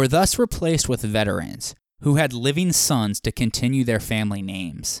were thus replaced with veterans who had living sons to continue their family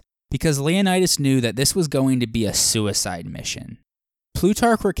names, because Leonidas knew that this was going to be a suicide mission.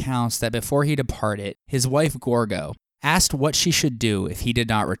 Plutarch recounts that before he departed, his wife Gorgo asked what she should do if he did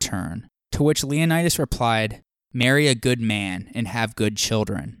not return, to which Leonidas replied, "Marry a good man and have good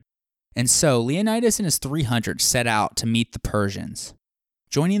children." And so Leonidas and his 300 set out to meet the Persians.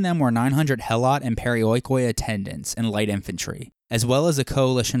 Joining them were 900 Helot and Perioikoi attendants and light infantry, as well as a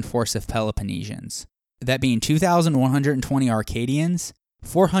coalition force of Peloponnesians, that being 2,120 Arcadians,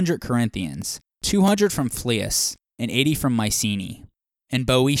 400 Corinthians, 200 from Phlius, and 80 from Mycenae, and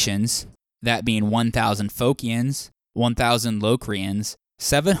Boeotians, that being 1,000 Phocians, 1,000 Locrians,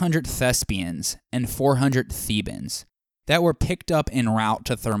 700 Thespians, and 400 Thebans, that were picked up en route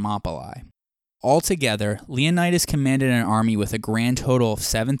to Thermopylae. Altogether, Leonidas commanded an army with a grand total of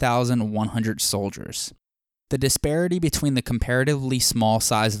 7,100 soldiers. The disparity between the comparatively small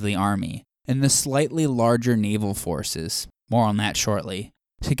size of the army and the slightly larger naval forces, more on that shortly,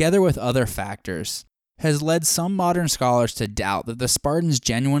 together with other factors, has led some modern scholars to doubt that the Spartans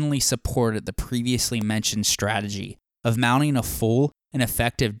genuinely supported the previously mentioned strategy of mounting a full and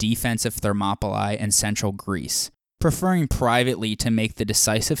effective defense of Thermopylae and central Greece, preferring privately to make the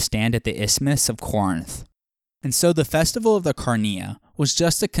decisive stand at the Isthmus of Corinth. And so the festival of the Carnea was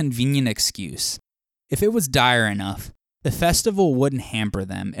just a convenient excuse. If it was dire enough, the festival wouldn't hamper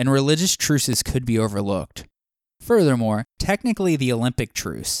them, and religious truces could be overlooked. Furthermore, technically the Olympic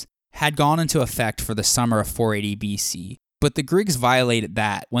truce had gone into effect for the summer of 480 BC, but the Greeks violated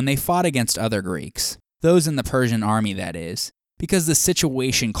that when they fought against other Greeks, those in the Persian army that is, because the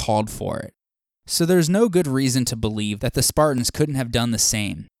situation called for it. So there's no good reason to believe that the Spartans couldn't have done the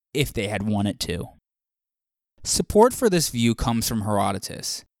same if they had wanted to. Support for this view comes from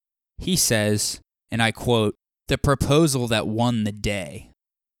Herodotus. He says, and I quote, "the proposal that won the day."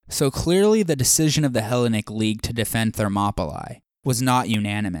 So clearly the decision of the Hellenic League to defend Thermopylae was not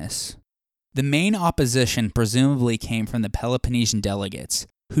unanimous. The main opposition presumably came from the Peloponnesian delegates,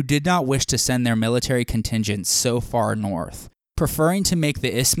 who did not wish to send their military contingents so far north, preferring to make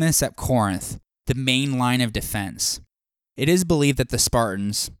the Isthmus at Corinth the main line of defense. It is believed that the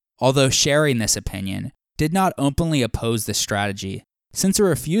Spartans, although sharing this opinion, did not openly oppose this strategy, since a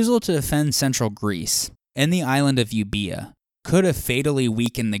refusal to defend central Greece and the island of Euboea could have fatally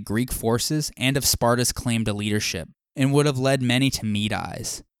weakened the Greek forces and of Sparta's claim to leadership, and would have led many to meet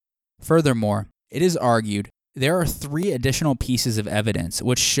eyes. Furthermore, it is argued there are 3 additional pieces of evidence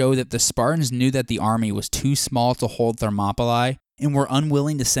which show that the Spartans knew that the army was too small to hold Thermopylae and were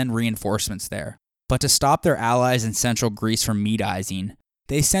unwilling to send reinforcements there. But to stop their allies in central Greece from meat-izing,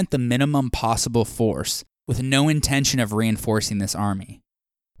 they sent the minimum possible force with no intention of reinforcing this army.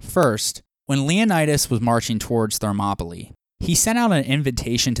 First, when Leonidas was marching towards Thermopylae, he sent out an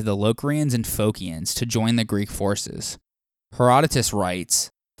invitation to the Locrians and Phocians to join the Greek forces. Herodotus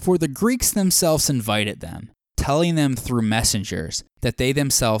writes, "For the Greeks themselves invited them, telling them through messengers that they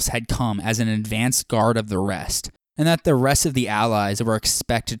themselves had come as an advanced guard of the rest, and that the rest of the allies were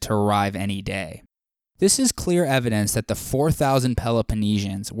expected to arrive any day." This is clear evidence that the 4,000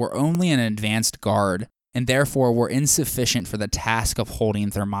 Peloponnesians were only an advanced guard, and therefore were insufficient for the task of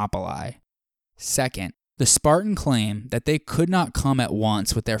holding Thermopylae. Second, the Spartan claim that they could not come at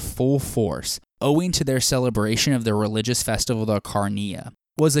once with their full force, owing to their celebration of the religious festival of the Carnea,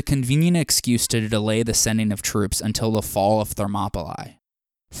 was a convenient excuse to delay the sending of troops until the fall of Thermopylae.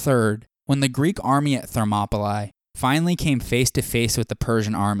 Third, when the Greek army at Thermopylae finally came face to face with the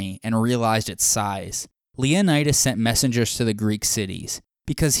Persian army and realized its size, Leonidas sent messengers to the Greek cities,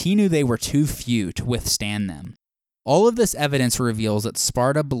 because he knew they were too few to withstand them. All of this evidence reveals that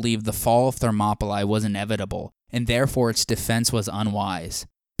Sparta believed the fall of Thermopylae was inevitable, and therefore its defense was unwise.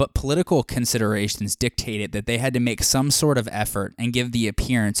 But political considerations dictated that they had to make some sort of effort and give the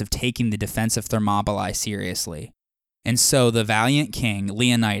appearance of taking the defense of Thermopylae seriously. And so the valiant king,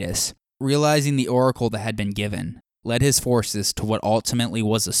 Leonidas, realizing the oracle that had been given, led his forces to what ultimately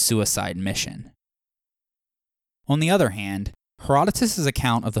was a suicide mission. On the other hand, Herodotus'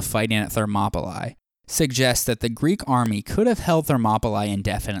 account of the fighting at Thermopylae suggests that the Greek army could have held Thermopylae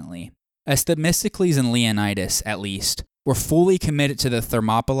indefinitely, as Themistocles and Leonidas, at least, were fully committed to the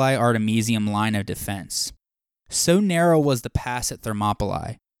Thermopylae-Artemisium line of defense. So narrow was the pass at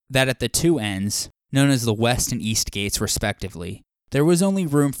Thermopylae that at the 2 ends, known as the west and east gates respectively, there was only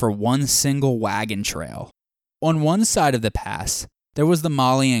room for one single wagon trail. On one side of the pass, there was the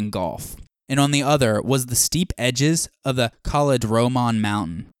Malian Gulf, and on the other was the steep edges of the Kallidromon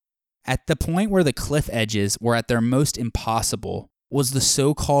mountain. At the point where the cliff edges were at their most impossible, was the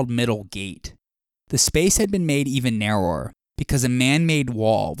so-called Middle Gate. The space had been made even narrower because a man-made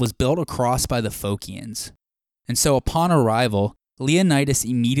wall was built across by the Phocians. And so upon arrival, Leonidas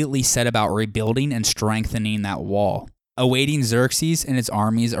immediately set about rebuilding and strengthening that wall, awaiting Xerxes and his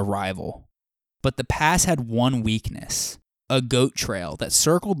army's arrival. But the pass had one weakness, a goat trail that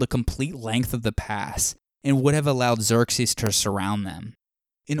circled the complete length of the pass and would have allowed Xerxes to surround them.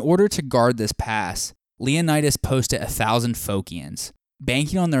 In order to guard this pass, Leonidas posted 1,000 Phocians,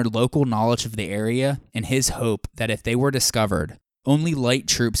 banking on their local knowledge of the area and his hope that if they were discovered, only light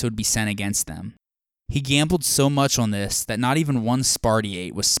troops would be sent against them. He gambled so much on this that not even one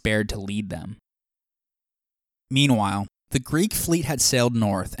Spartiate was spared to lead them. Meanwhile, the Greek fleet had sailed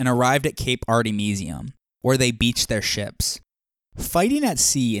north and arrived at Cape Artemisium, where they beached their ships. Fighting at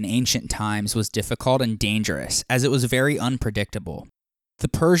sea in ancient times was difficult and dangerous, as it was very unpredictable. The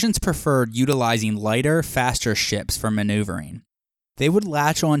Persians preferred utilizing lighter, faster ships for maneuvering. They would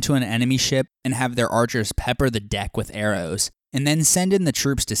latch onto an enemy ship and have their archers pepper the deck with arrows, and then send in the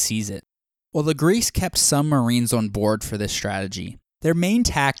troops to seize it. While the Greeks kept some Marines on board for this strategy, their main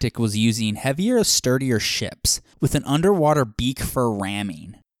tactic was using heavier, sturdier ships with an underwater beak for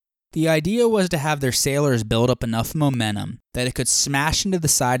ramming. The idea was to have their sailors build up enough momentum that it could smash into the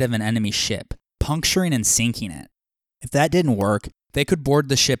side of an enemy ship, puncturing and sinking it. If that didn't work, they could board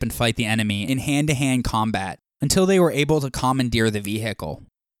the ship and fight the enemy in hand-to-hand combat until they were able to commandeer the vehicle.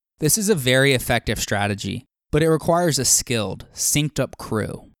 This is a very effective strategy, but it requires a skilled, synced-up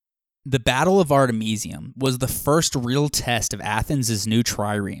crew. The Battle of Artemisium was the first real test of Athens' new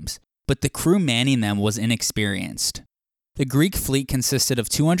triremes, but the crew manning them was inexperienced. The Greek fleet consisted of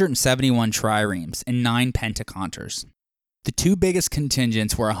 271 triremes and 9 pentaconters. The two biggest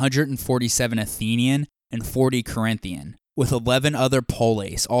contingents were 147 Athenian and 40 Corinthian, with 11 other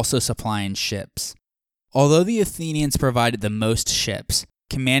poleis also supplying ships. Although the Athenians provided the most ships,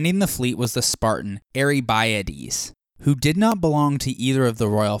 commanding the fleet was the Spartan Arrhabaeades, who did not belong to either of the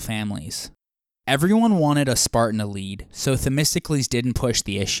royal families. Everyone wanted a Spartan to lead, so Themistocles didn't push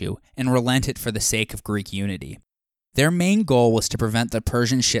the issue and relented for the sake of Greek unity. Their main goal was to prevent the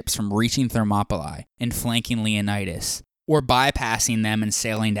Persian ships from reaching Thermopylae and flanking Leonidas, or bypassing them and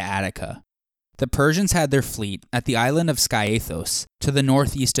sailing to Attica. The Persians had their fleet at the island of Sciathos to the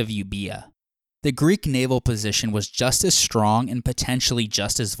northeast of Euboea. The Greek naval position was just as strong and potentially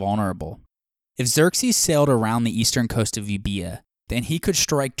just as vulnerable. If Xerxes sailed around the eastern coast of Euboea, then he could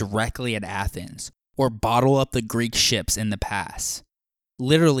strike directly at Athens, or bottle up the Greek ships in the pass.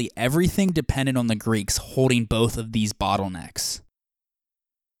 Literally everything depended on the Greeks holding both of these bottlenecks.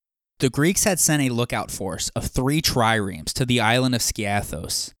 The Greeks had sent a lookout force of 3 triremes to the island of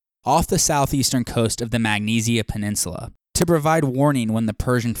Sciathos, off the southeastern coast of the Magnesia Peninsula, to provide warning when the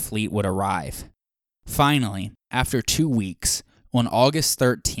Persian fleet would arrive. Finally, after 2 weeks, on August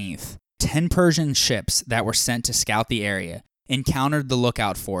 13th, 10 Persian ships that were sent to scout the area encountered the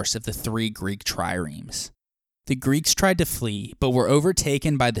lookout force of the 3 Greek triremes. The Greeks tried to flee, but were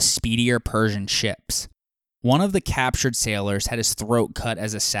overtaken by the speedier Persian ships. One of the captured sailors had his throat cut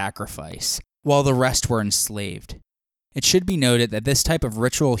as a sacrifice, while the rest were enslaved. It should be noted that this type of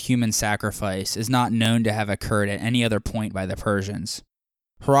ritual human sacrifice is not known to have occurred at any other point by the Persians.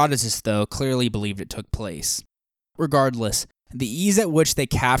 Herodotus, though, clearly believed it took place. Regardless, the ease at which they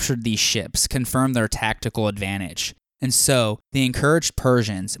captured these ships confirmed their tactical advantage, and so the encouraged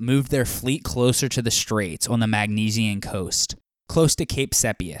Persians moved their fleet closer to the straits on the Magnesian coast, close to Cape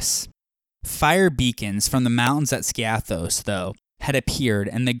Sepias. Fire beacons from the mountains at Sciathos, though, had appeared,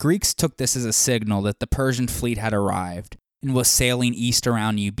 and the Greeks took this as a signal that the Persian fleet had arrived and was sailing east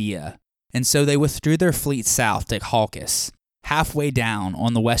around Euboea, and so they withdrew their fleet south to Chalkis, halfway down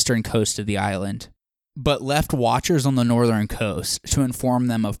on the western coast of the island, but left watchers on the northern coast to inform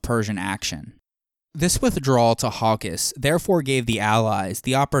them of Persian action. This withdrawal to Chalkis therefore gave the Allies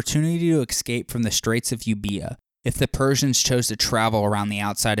the opportunity to escape from the Straits of Euboea if the Persians chose to travel around the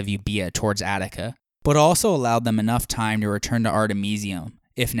outside of Euboea towards Attica, but also allowed them enough time to return to Artemisium,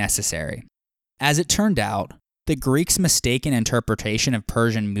 if necessary. As it turned out, the Greeks' mistaken interpretation of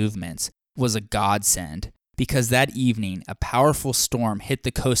Persian movements was a godsend, because that evening a powerful storm hit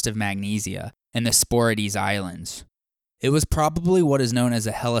the coast of Magnesia and the Sporades Islands. It was probably what is known as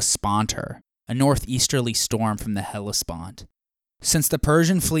a Hellesponter, a northeasterly storm from the Hellespont. Since the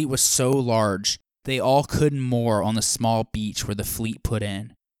Persian fleet was so large, they all couldn't moor on the small beach where the fleet put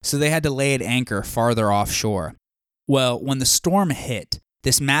in, so they had to lay at anchor farther offshore. Well, when the storm hit,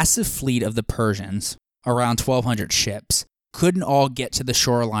 this massive fleet of the Persians, around 1,200 ships, couldn't all get to the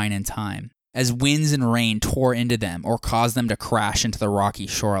shoreline in time, as winds and rain tore into them or caused them to crash into the rocky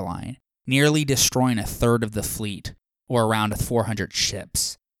shoreline, nearly destroying a third of the fleet, or around 400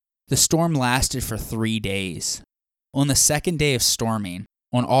 ships. The storm lasted for 3 days. On the second day of storming,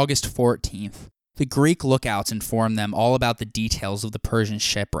 on August 14th, the Greek lookouts informed them all about the details of the Persian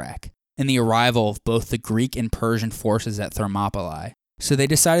shipwreck and the arrival of both the Greek and Persian forces at Thermopylae. So they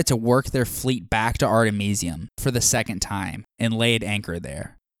decided to work their fleet back to Artemisium for the second time and laid anchor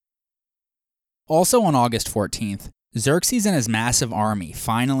there. Also on August 14th, Xerxes and his massive army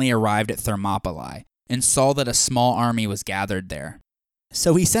finally arrived at Thermopylae and saw that a small army was gathered there.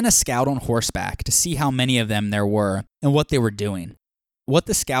 So he sent a scout on horseback to see how many of them there were and what they were doing. What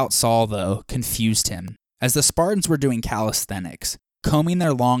the scout saw, though, confused him, as the Spartans were doing calisthenics, combing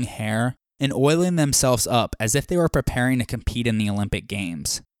their long hair and oiling themselves up as if they were preparing to compete in the Olympic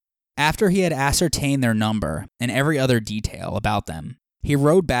Games. After he had ascertained their number and every other detail about them, he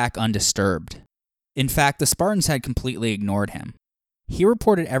rode back undisturbed. In fact, the Spartans had completely ignored him. He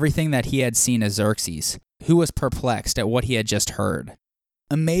reported everything that he had seen to Xerxes, who was perplexed at what he had just heard.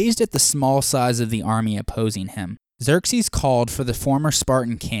 Amazed at the small size of the army opposing him, Xerxes called for the former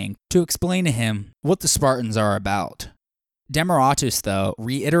Spartan king to explain to him what the Spartans are about. Demaratus, though,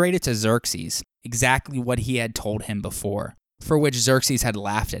 reiterated to Xerxes exactly what he had told him before, for which Xerxes had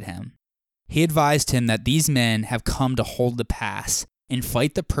laughed at him. He advised him that these men have come to hold the pass and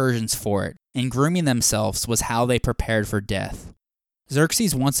fight the Persians for it, and grooming themselves was how they prepared for death.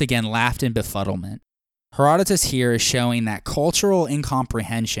 Xerxes once again laughed in befuddlement. Herodotus here is showing that cultural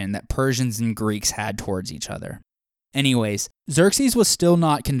incomprehension that Persians and Greeks had towards each other. Anyways, Xerxes was still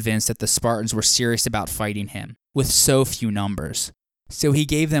not convinced that the Spartans were serious about fighting him, with so few numbers. So he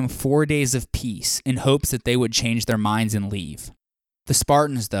gave them 4 days of peace in hopes that they would change their minds and leave. The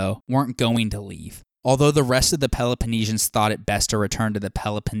Spartans, though, weren't going to leave, although the rest of the Peloponnesians thought it best to return to the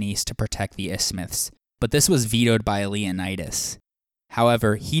Peloponnese to protect the isthmus, but this was vetoed by Leonidas.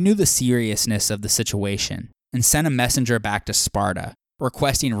 However, he knew the seriousness of the situation and sent a messenger back to Sparta,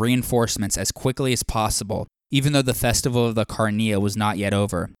 requesting reinforcements as quickly as possible, even though the festival of the Carnea was not yet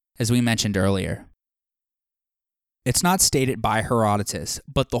over, as we mentioned earlier. It's not stated by Herodotus,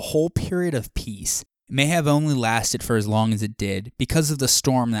 but the whole period of peace may have only lasted for as long as it did because of the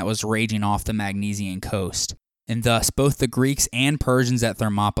storm that was raging off the Magnesian coast, and thus both the Greeks and Persians at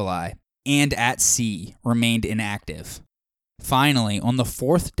Thermopylae and at sea remained inactive. Finally, on the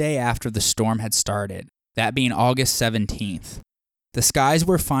 4th day after the storm had started, that being August 17th, the skies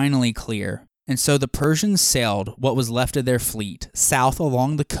were finally clear, and so the Persians sailed what was left of their fleet south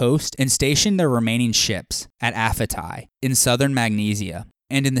along the coast and stationed their remaining ships at Aphetai in southern Magnesia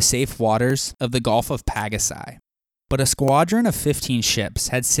and in the safe waters of the Gulf of Pagasai. But a squadron of 15 ships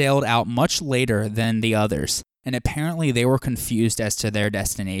had sailed out much later than the others, and apparently they were confused as to their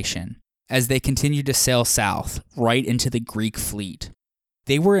destination, as they continued to sail south, right into the Greek fleet.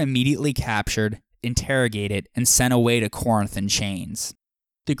 They were immediately captured, interrogated, and sent away to Corinth in chains.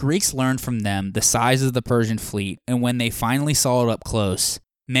 The Greeks learned from them the size of the Persian fleet, and when they finally saw it up close,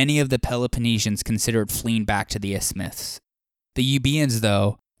 many of the Peloponnesians considered fleeing back to the isthmus. The Euboeans,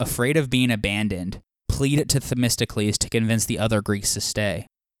 though, afraid of being abandoned, pleaded to Themistocles to convince the other Greeks to stay.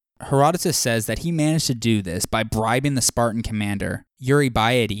 Herodotus says that he managed to do this by bribing the Spartan commander,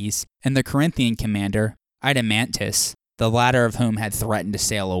 Eurybiades, and the Corinthian commander, Idamantus, the latter of whom had threatened to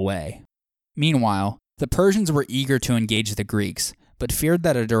sail away. Meanwhile, the Persians were eager to engage the Greeks, but feared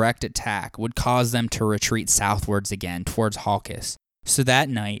that a direct attack would cause them to retreat southwards again towards Halkis. So that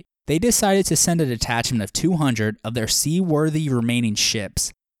night, they decided to send a detachment of 200 of their seaworthy remaining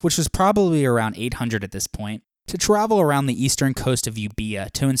ships, which was probably around 800 at this point, to travel around the eastern coast of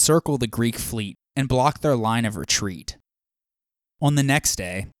Euboea to encircle the Greek fleet and block their line of retreat. On the next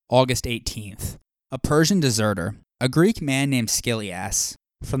day, August 18th, a Persian deserter, a Greek man named Schilias,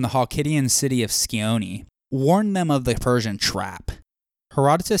 from the Halkidian city of Scione, warned them of the Persian trap.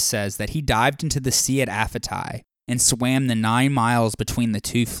 Herodotus says that he dived into the sea at Aphetai and swam the 9 miles between the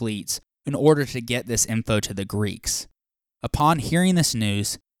two fleets in order to get this info to the Greeks. Upon hearing this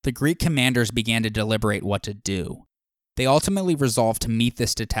news, the Greek commanders began to deliberate what to do. They ultimately resolved to meet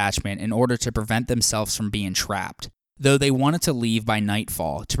this detachment in order to prevent themselves from being trapped, though they wanted to leave by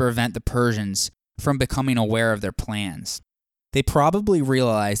nightfall to prevent the Persians from becoming aware of their plans. They probably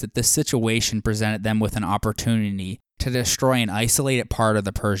realized that this situation presented them with an opportunity to destroy an isolated part of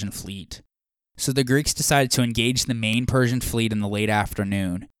the Persian fleet. So the Greeks decided to engage the main Persian fleet in the late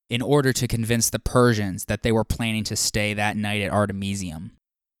afternoon in order to convince the Persians that they were planning to stay that night at Artemisium.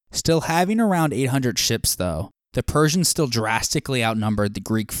 Still having around 800 ships, though, the Persians still drastically outnumbered the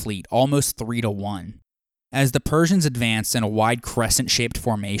Greek fleet, almost 3-1. As the Persians advanced in a wide crescent-shaped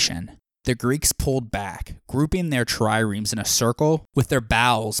formation, the Greeks pulled back, grouping their triremes in a circle with their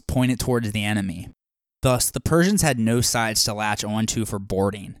bows pointed towards the enemy. Thus, the Persians had no sides to latch onto for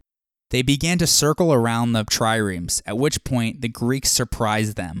boarding. They began to circle around the triremes, at which point the Greeks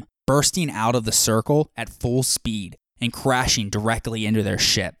surprised them, bursting out of the circle at full speed and crashing directly into their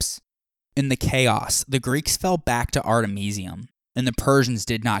ships. In the chaos, the Greeks fell back to Artemisium, and the Persians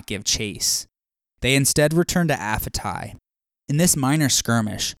did not give chase. They instead returned to Aphetai. In this minor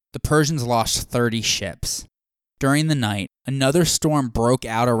skirmish, the Persians lost 30 ships. During the night, another storm broke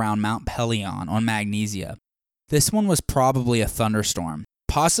out around Mount Pelion on Magnesia. This one was probably a thunderstorm,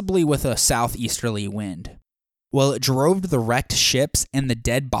 possibly with a southeasterly wind. Well, it drove the wrecked ships and the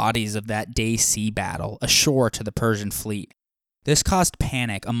dead bodies of that day's sea battle ashore to the Persian fleet. This caused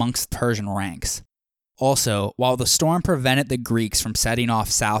panic amongst Persian ranks. Also, while the storm prevented the Greeks from setting off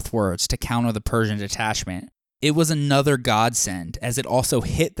southwards to counter the Persian detachment, it was another godsend as it also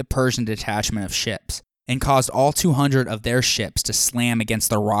hit the Persian detachment of ships and caused all 200 of their ships to slam against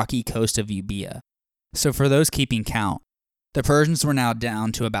the rocky coast of Euboea. So for those keeping count, the Persians were now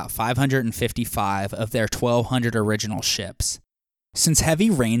down to about 555 of their 1,200 original ships. Since heavy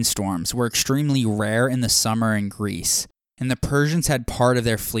rainstorms were extremely rare in the summer in Greece, and the Persians had part of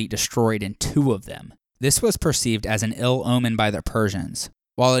their fleet destroyed in 2 of them, this was perceived as an ill omen by the Persians,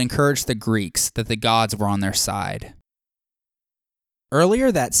 while it encouraged the Greeks that the gods were on their side.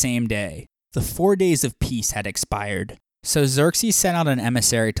 Earlier that same day, the 4 days of peace had expired, so Xerxes sent out an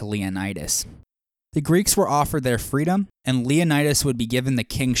emissary to Leonidas. The Greeks were offered their freedom, and Leonidas would be given the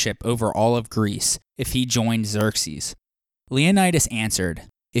kingship over all of Greece if he joined Xerxes. Leonidas answered,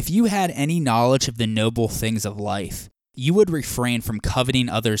 "If you had any knowledge of the noble things of life, you would refrain from coveting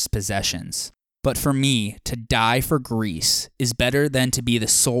others' possessions. But for me, to die for Greece is better than to be the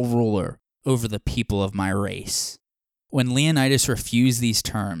sole ruler over the people of my race." When Leonidas refused these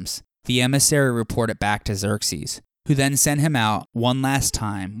terms, the emissary reported back to Xerxes, who then sent him out one last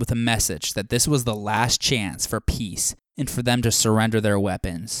time with a message that this was the last chance for peace and for them to surrender their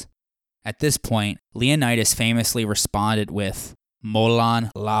weapons. At this point, Leonidas famously responded with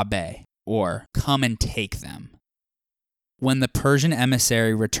Molon Labe, or "come and take them." When the Persian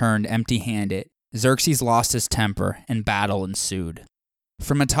emissary returned empty-handed, Xerxes lost his temper and battle ensued.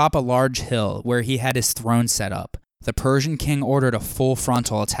 From atop a large hill where he had his throne set up, the Persian king ordered a full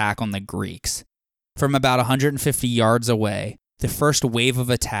frontal attack on the Greeks. From about 150 yards away, the first wave of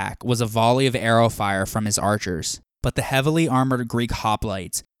attack was a volley of arrow fire from his archers, but the heavily armored Greek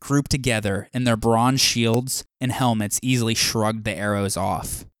hoplites grouped together and their bronze shields and helmets easily shrugged the arrows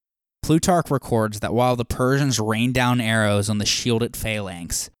off. Plutarch records that while the Persians rained down arrows on the shielded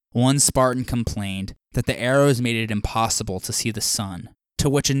phalanx, one Spartan complained that the arrows made it impossible to see the sun, to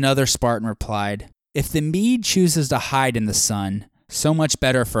which another Spartan replied, "If the Mede chooses to hide in the sun, so much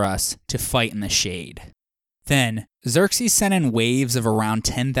better for us to fight in the shade." Then, Xerxes sent in waves of around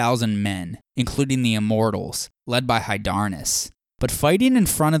 10,000 men, including the Immortals, led by Hydarnes, but fighting in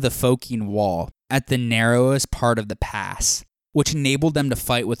front of the Phocian wall at the narrowest part of the pass, which enabled them to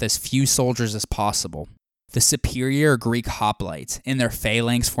fight with as few soldiers as possible. The superior Greek hoplites, in their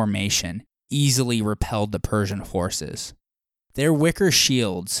phalanx formation, easily repelled the Persian forces. Their wicker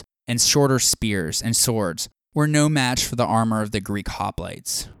shields and shorter spears and swords were no match for the armor of the Greek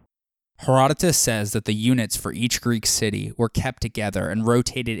hoplites. Herodotus says that the units for each Greek city were kept together and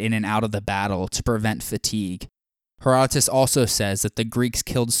rotated in and out of the battle to prevent fatigue. Herodotus also says that the Greeks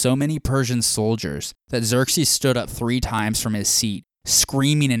killed so many Persian soldiers that Xerxes stood up 3 times from his seat,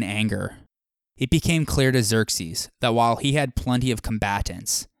 screaming in anger. It became clear to Xerxes that while he had plenty of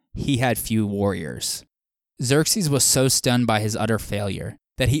combatants, he had few warriors. Xerxes was so stunned by his utter failure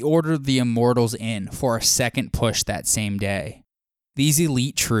that he ordered the Immortals in for a second push that same day. These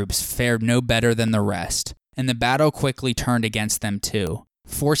elite troops fared no better than the rest, and the battle quickly turned against them too,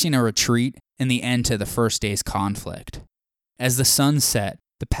 forcing a retreat and the end to the first day's conflict. As the sun set,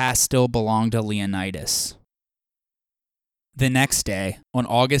 the pass still belonged to Leonidas. The next day, on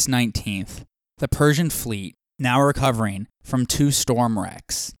August 19th, the Persian fleet, now recovering from 2 storm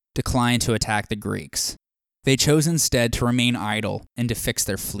wrecks, declined to attack the Greeks. They chose instead to remain idle and to fix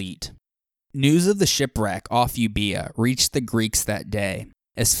their fleet. News of the shipwreck off Euboea reached the Greeks that day,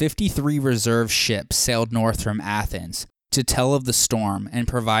 as 53 reserve ships sailed north from Athens to tell of the storm and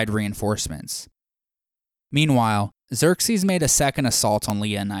provide reinforcements. Meanwhile, Xerxes made a second assault on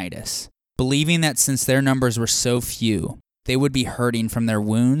Leonidas, believing that since their numbers were so few, they would be hurting from their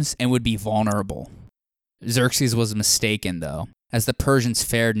wounds and would be vulnerable. Xerxes was mistaken, though, as the Persians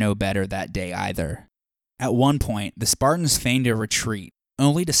fared no better that day either. At one point, the Spartans feigned a retreat,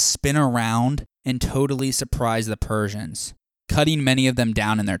 only to spin around and totally surprise the Persians, cutting many of them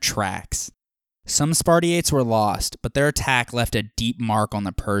down in their tracks. Some Spartiates were lost, but their attack left a deep mark on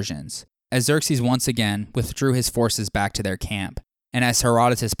the Persians, as Xerxes once again withdrew his forces back to their camp, and as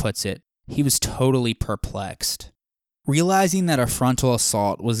Herodotus puts it, he was totally perplexed. Realizing that a frontal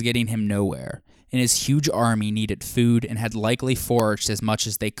assault was getting him nowhere, and his huge army needed food and had likely foraged as much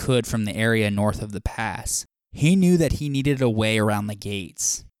as they could from the area north of the pass, he knew that he needed a way around the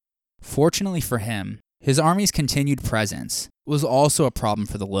gates. Fortunately for him, his army's continued presence was also a problem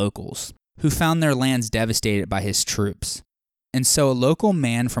for the locals, who found their lands devastated by his troops. And so a local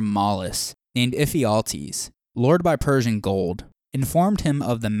man from Maulis, named Ephialtes, lured by Persian gold, informed him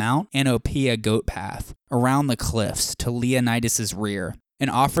of the Mount Anopia goat path around the cliffs to Leonidas' rear and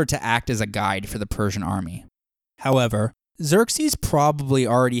offered to act as a guide for the Persian army. However, Xerxes probably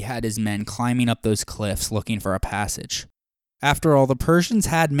already had his men climbing up those cliffs looking for a passage. After all, the Persians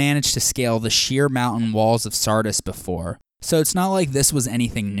had managed to scale the sheer mountain walls of Sardis before, so it's not like this was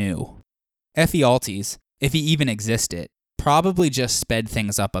anything new. Ephialtes, if he even existed, probably just sped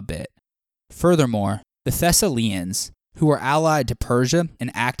things up a bit. Furthermore, the Thessalians, who were allied to Persia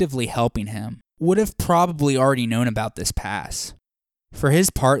and actively helping him, would have probably already known about this pass. For his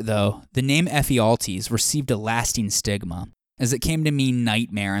part, though, the name Ephialtes received a lasting stigma, as it came to mean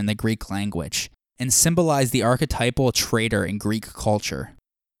nightmare in the Greek language, and symbolized the archetypal traitor in Greek culture.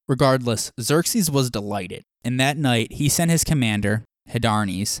 Regardless, Xerxes was delighted, and that night he sent his commander,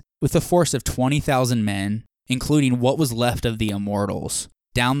 Hydarnes, with a force of 20,000 men, including what was left of the Immortals,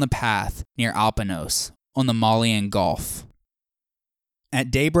 down the path near Alpanos, on the Malian Gulf.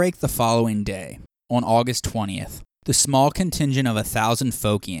 At daybreak the following day, on August 20th, the small contingent of 1,000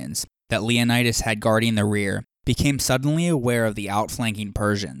 Phocians that Leonidas had guarding the rear became suddenly aware of the outflanking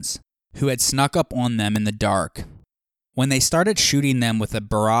Persians, who had snuck up on them in the dark. When they started shooting them with a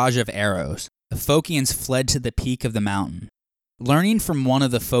barrage of arrows, the Phocians fled to the peak of the mountain. Learning from one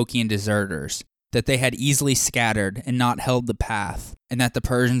of the Phocian deserters that they had easily scattered and not held the path, and that the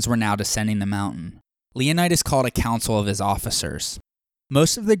Persians were now descending the mountain, Leonidas called a council of his officers.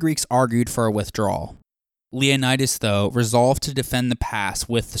 Most of the Greeks argued for a withdrawal. Leonidas, though, resolved to defend the pass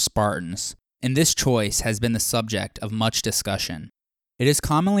with the Spartans, and this choice has been the subject of much discussion. It is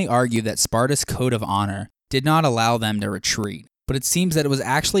commonly argued that Sparta's code of honor did not allow them to retreat, but it seems that it was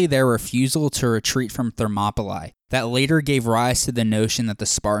actually their refusal to retreat from Thermopylae that later gave rise to the notion that the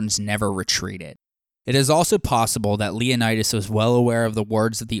Spartans never retreated. It is also possible that Leonidas was well aware of the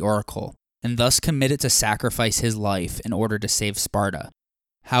words of the oracle, and thus committed to sacrifice his life in order to save Sparta.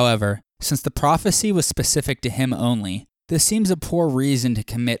 However, since the prophecy was specific to him only, this seems a poor reason to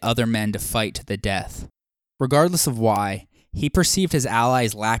commit other men to fight to the death. Regardless of why, he perceived his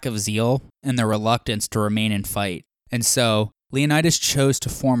allies' lack of zeal and their reluctance to remain and fight, and so Leonidas chose to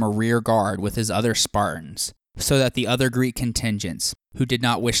form a rear guard with his other Spartans, so that the other Greek contingents, who did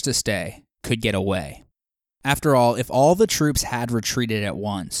not wish to stay, could get away. After all, if all the troops had retreated at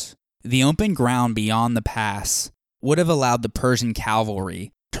once, the open ground beyond the pass would have allowed the Persian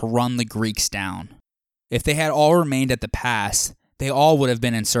cavalry to run the Greeks down. If they had all remained at the pass, they all would have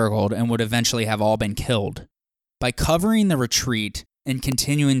been encircled and would eventually have all been killed. By covering the retreat and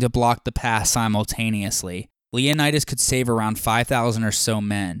continuing to block the pass simultaneously, Leonidas could save around 5,000 or so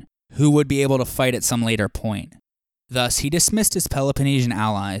men, who would be able to fight at some later point. Thus, he dismissed his Peloponnesian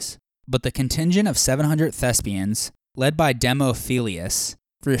allies, but the contingent of 700 Thespians, led by Demophilius,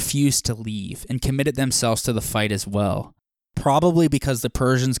 refused to leave and committed themselves to the fight as well, probably because the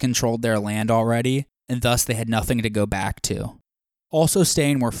Persians controlled their land already, and thus they had nothing to go back to. Also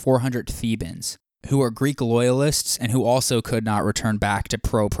staying were 400 Thebans, who were Greek loyalists and who also could not return back to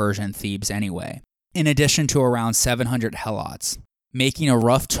pro-Persian Thebes anyway, in addition to around 700 Helots, making a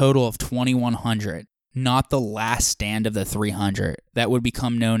rough total of 2,100, not the last stand of the 300 that would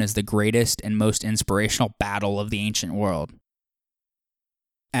become known as the greatest and most inspirational battle of the ancient world.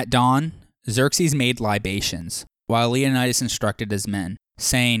 At dawn, Xerxes made libations, while Leonidas instructed his men,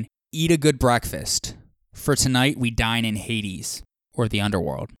 saying, "Eat a good breakfast, for tonight we dine in Hades," or the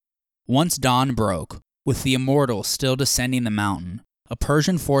underworld. Once dawn broke, with the Immortals still descending the mountain, a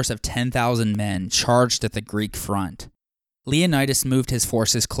Persian force of 10,000 men charged at the Greek front. Leonidas moved his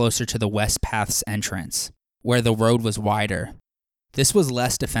forces closer to the West Path's entrance, where the road was wider. This was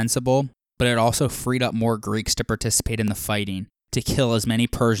less defensible, but it also freed up more Greeks to participate in the fighting, to kill as many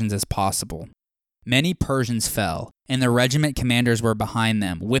Persians as possible. Many Persians fell, and the regiment commanders were behind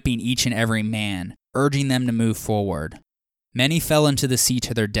them, whipping each and every man, urging them to move forward. Many fell into the sea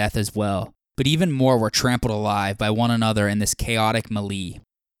to their death as well, but even more were trampled alive by one another in this chaotic melee.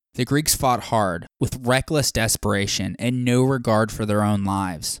 The Greeks fought hard, with reckless desperation and no regard for their own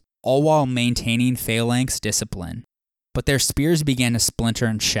lives, all while maintaining phalanx discipline. But their spears began to splinter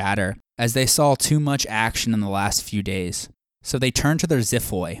and shatter as they saw too much action in the last few days. So they turned to their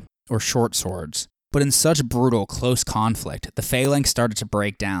xiphoi, or short swords, but in such brutal, close conflict, the phalanx started to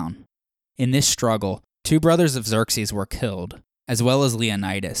break down. In this struggle, 2 brothers of Xerxes were killed, as well as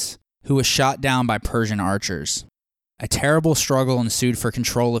Leonidas, who was shot down by Persian archers. A terrible struggle ensued for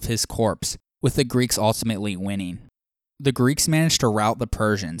control of his corpse, with the Greeks ultimately winning. The Greeks managed to rout the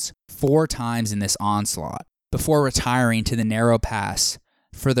Persians 4 times in this onslaught, before retiring to the narrow pass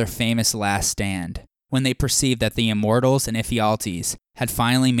for their famous last stand, when they perceived that the Immortals and Ephialtes had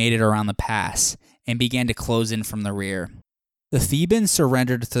finally made it around the pass and began to close in from the rear. The Thebans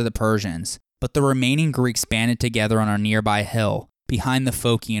surrendered to the Persians, but the remaining Greeks banded together on a nearby hill behind the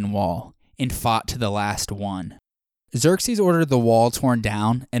Phocian wall and fought to the last one. Xerxes ordered the wall torn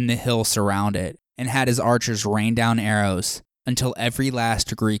down and the hill surrounded, and had his archers rain down arrows until every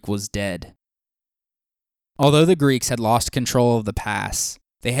last Greek was dead. Although the Greeks had lost control of the pass,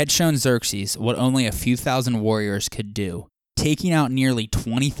 they had shown Xerxes what only a few thousand warriors could do, taking out nearly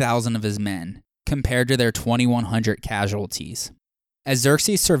 20,000 of his men, compared to their 2,100 casualties. As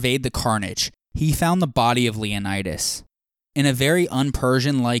Xerxes surveyed the carnage, he found the body of Leonidas. In a very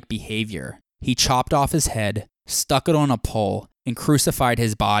un-Persian-like behavior, he chopped off his head, stuck it on a pole, and crucified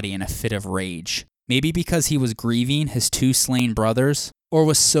his body in a fit of rage. Maybe because he was grieving his 2 slain brothers, or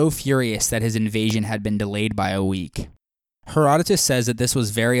was so furious that his invasion had been delayed by a week. Herodotus says that this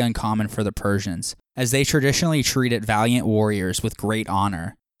was very uncommon for the Persians, as they traditionally treated valiant warriors with great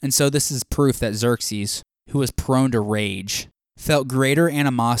honor, and so this is proof that Xerxes, who was prone to rage, felt greater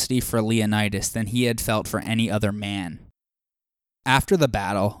animosity for Leonidas than he had felt for any other man. After the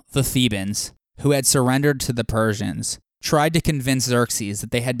battle, the Thebans, who had surrendered to the Persians, tried to convince Xerxes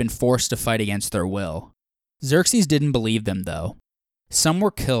that they had been forced to fight against their will. Xerxes didn't believe them, though. Some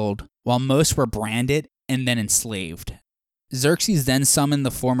were killed, while most were branded and then enslaved. Xerxes then summoned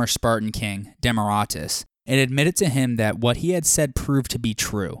the former Spartan king, Demaratus, and admitted to him that what he had said proved to be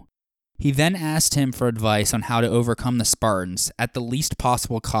true. He then asked him for advice on how to overcome the Spartans at the least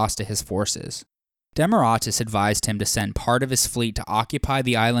possible cost to his forces. Demaratus advised him to send part of his fleet to occupy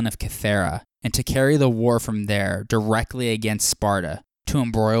the island of Cythera and to carry the war from there directly against Sparta to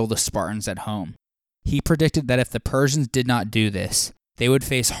embroil the Spartans at home. He predicted that if the Persians did not do this, they would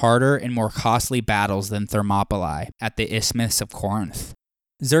face harder and more costly battles than Thermopylae at the Isthmus of Corinth.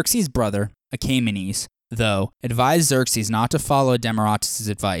 Xerxes' brother, Achaemenes, though, advised Xerxes not to follow Demaratus'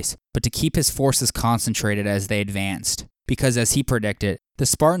 advice, but to keep his forces concentrated as they advanced, because as he predicted, the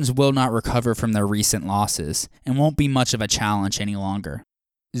Spartans will not recover from their recent losses and won't be much of a challenge any longer.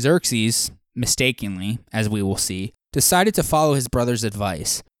 Xerxes, mistakenly, as we will see, decided to follow his brother's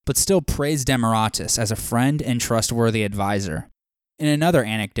advice, but still praised Demaratus as a friend and trustworthy advisor. In another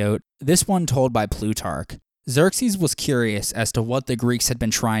anecdote, this one told by Plutarch, Xerxes was curious as to what the Greeks had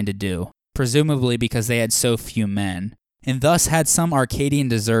been trying to do, presumably because they had so few men, and thus had some Arcadian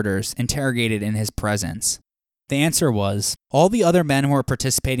deserters interrogated in his presence. The answer was, all the other men who were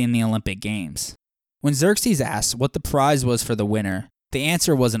participating in the Olympic Games. When Xerxes asked what the prize was for the winner, the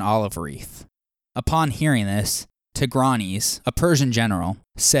answer was an olive wreath. Upon hearing this, Tigranes, a Persian general,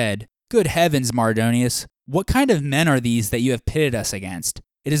 said, "Good heavens, Mardonius, what kind of men are these that you have pitted us against?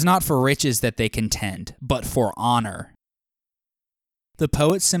 It is not for riches that they contend, but for honor." The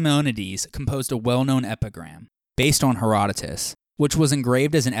poet Simonides composed a well-known epigram, based on Herodotus, which was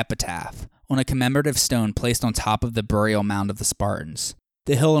engraved as an epitaph on a commemorative stone placed on top of the burial mound of the Spartans,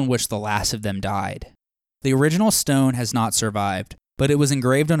 the hill on which the last of them died. The original stone has not survived, but it was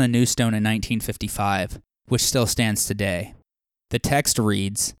engraved on a new stone in 1955, which still stands today. The text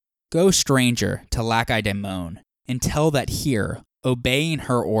reads, "Go, stranger, to Lacedaemon, and tell that here, obeying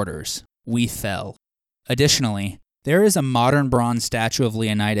her orders, we fell." Additionally, there is a modern bronze statue of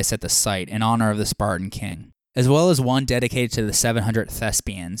Leonidas at the site in honor of the Spartan king, as well as one dedicated to the 700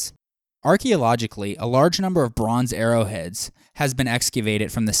 Thespians. Archaeologically, a large number of bronze arrowheads has been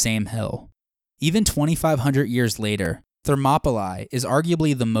excavated from the same hill. Even 2,500 years later, Thermopylae is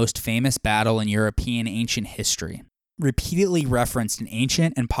arguably the most famous battle in European ancient history, repeatedly referenced in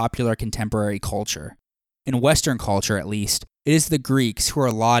ancient and popular contemporary culture. In Western culture, at least, it is the Greeks who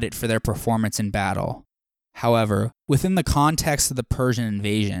are lauded for their performance in battle. However, within the context of the Persian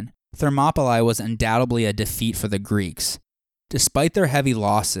invasion, Thermopylae was undoubtedly a defeat for the Greeks. Despite their heavy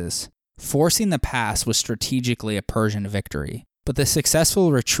losses, forcing the pass was strategically a Persian victory, but the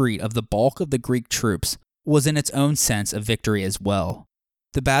successful retreat of the bulk of the Greek troops was in its own sense a victory as well.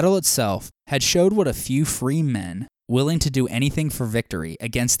 The battle itself had showed what a few free men, willing to do anything for victory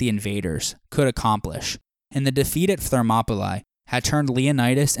against the invaders, could accomplish, and the defeat at Thermopylae had turned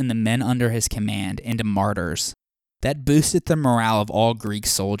Leonidas and the men under his command into martyrs. That boosted the morale of all Greek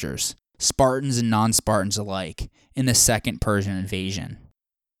soldiers, Spartans and non-Spartans alike, in the Second Persian invasion.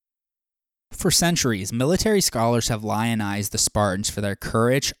 For centuries, military scholars have lionized the Spartans for their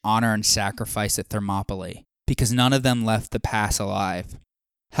courage, honor, and sacrifice at Thermopylae, because none of them left the pass alive.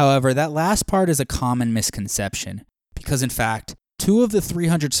 However, that last part is a common misconception, because in fact, 2 of the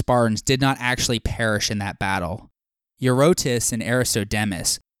 300 Spartans did not actually perish in that battle. Eurotas and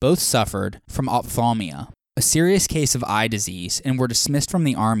Aristodemus both suffered from ophthalmia, a serious case of eye disease, and were dismissed from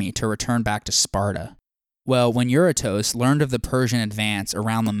the army to return back to Sparta. Well, when Eurytos learned of the Persian advance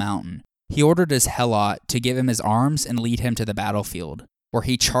around the mountain, he ordered his helot to give him his arms and lead him to the battlefield, where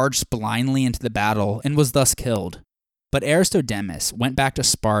he charged blindly into the battle and was thus killed. But Aristodemus went back to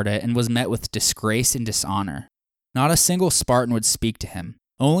Sparta and was met with disgrace and dishonor. Not a single Spartan would speak to him,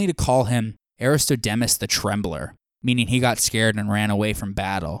 only to call him Aristodemus the Trembler, meaning he got scared and ran away from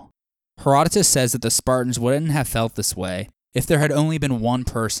battle. Herodotus says that the Spartans wouldn't have felt this way if there had only been one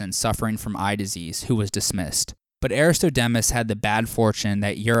person suffering from eye disease who was dismissed. But Aristodemus had the bad fortune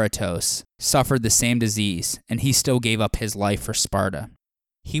that Eurytos suffered the same disease, and he still gave up his life for Sparta.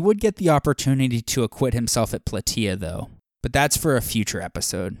 He would get the opportunity to acquit himself at Plataea, though, but that's for a future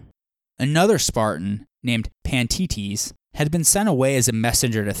episode. Another Spartan, named Pantites, had been sent away as a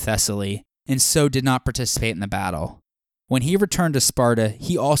messenger to Thessaly, and so did not participate in the battle. When he returned to Sparta,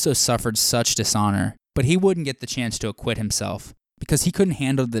 he also suffered such dishonor, but he wouldn't get the chance to acquit himself, because he couldn't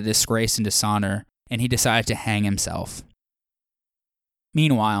handle the disgrace and dishonor, and he decided to hang himself.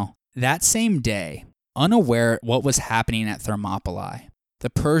 Meanwhile, that same day, unaware what was happening at Thermopylae, the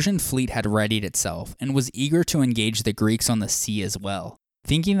Persian fleet had readied itself and was eager to engage the Greeks on the sea as well,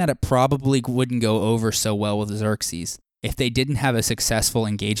 thinking that it probably wouldn't go over so well with Xerxes if they didn't have a successful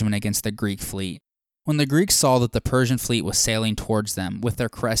engagement against the Greek fleet. When the Greeks saw that the Persian fleet was sailing towards them with their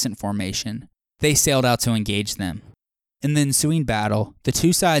crescent formation, they sailed out to engage them. In the ensuing battle, the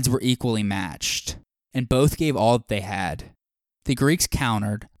 2 sides were equally matched, and both gave all that they had. The Greeks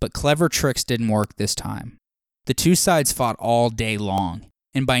countered, but clever tricks didn't work this time. The 2 sides fought all day long,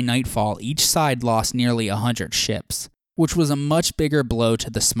 and by nightfall each side lost nearly 100 ships, which was a much bigger blow to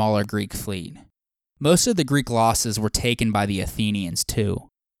the smaller Greek fleet. Most of the Greek losses were taken by the Athenians too.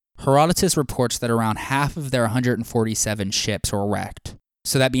 Herodotus reports that around half of their 147 ships were wrecked,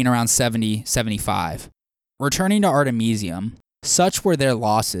 so that being around 75. Returning to Artemisium, such were their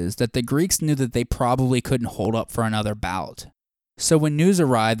losses that the Greeks knew that they probably couldn't hold up for another bout. So when news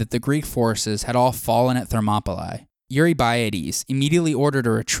arrived that the Greek forces had all fallen at Thermopylae, Eurybiades immediately ordered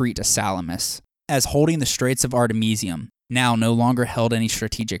a retreat to Salamis, as holding the Straits of Artemisium now no longer held any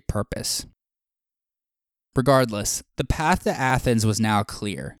strategic purpose. Regardless, the path to Athens was now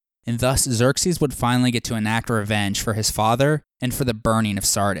clear, and thus Xerxes would finally get to enact revenge for his father and for the burning of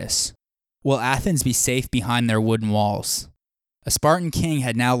Sardis. Will Athens be safe behind their wooden walls? A Spartan king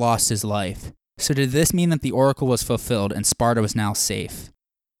had now lost his life, so did this mean that the oracle was fulfilled and Sparta was now safe?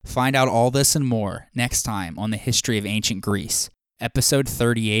 Find out all this and more next time on the History of Ancient Greece, episode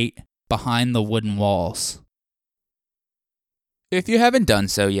 38, Behind the Wooden Walls. If you haven't done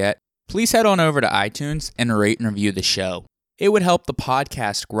so yet, please head on over to iTunes and rate and review the show. It would help the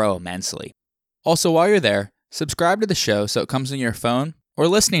podcast grow immensely. Also, while you're there, subscribe to the show so it comes on your phone or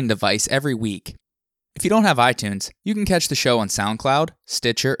listening device every week. If you don't have iTunes, you can catch the show on SoundCloud,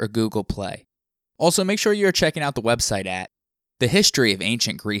 Stitcher, or Google Play. Also, make sure you're checking out the website at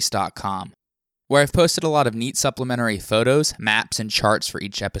thehistoryofancientgreece.com, where I've posted a lot of neat supplementary photos, maps, and charts for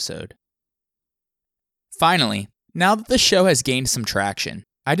each episode. Finally, now that the show has gained some traction,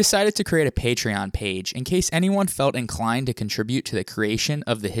 I decided to create a Patreon page in case anyone felt inclined to contribute to the creation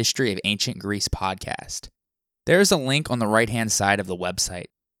of the History of Ancient Greece podcast. There is a link on the right-hand side of the website.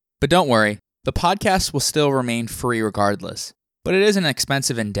 But don't worry, the podcast will still remain free regardless, but it is an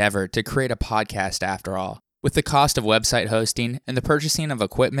expensive endeavor to create a podcast after all, with the cost of website hosting and the purchasing of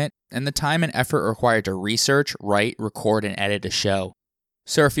equipment and the time and effort required to research, write, record, and edit a show.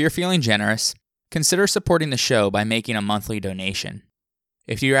 So if you're feeling generous, consider supporting the show by making a monthly donation.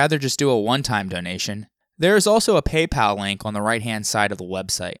 If you'd rather just do a one-time donation, there is also a PayPal link on the right-hand side of the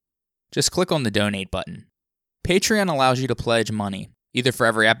website. Just click on the donate button. Patreon allows you to pledge money, either for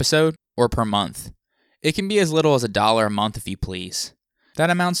every episode or per month. It can be as little as $1 a month if you please. That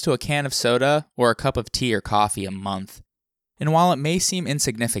amounts to a can of soda or a cup of tea or coffee a month. And while it may seem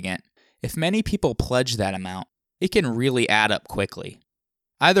insignificant, if many people pledge that amount, it can really add up quickly.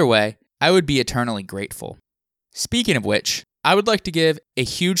 Either way, I would be eternally grateful. Speaking of which, I would like to give a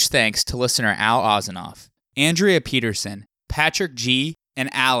huge thanks to listener Al Ozanoff, Andrea Peterson, Patrick G., and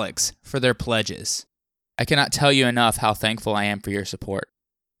Alex for their pledges. I cannot tell you enough how thankful I am for your support.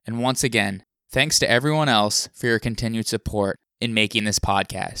 And once again, thanks to everyone else for your continued support in making this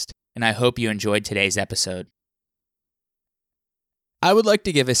podcast, and I hope you enjoyed today's episode. I would like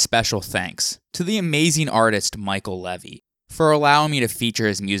to give a special thanks to the amazing artist Molon Labe for allowing me to feature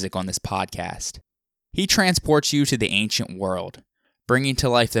his music on this podcast. He transports you to the ancient world, bringing to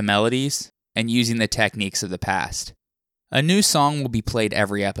life the melodies and using the techniques of the past. A new song will be played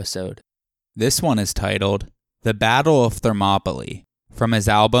every episode. This one is titled The Battle of Thermopylae, from his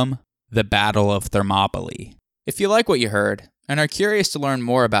album, The Battle of Thermopylae. If you like what you heard and are curious to learn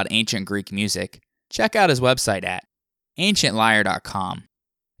more about ancient Greek music, check out his website at ancientlyre.com.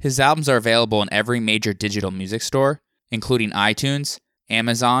 His albums are available in every major digital music store, including iTunes,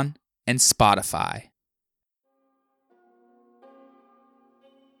 Amazon, and Spotify.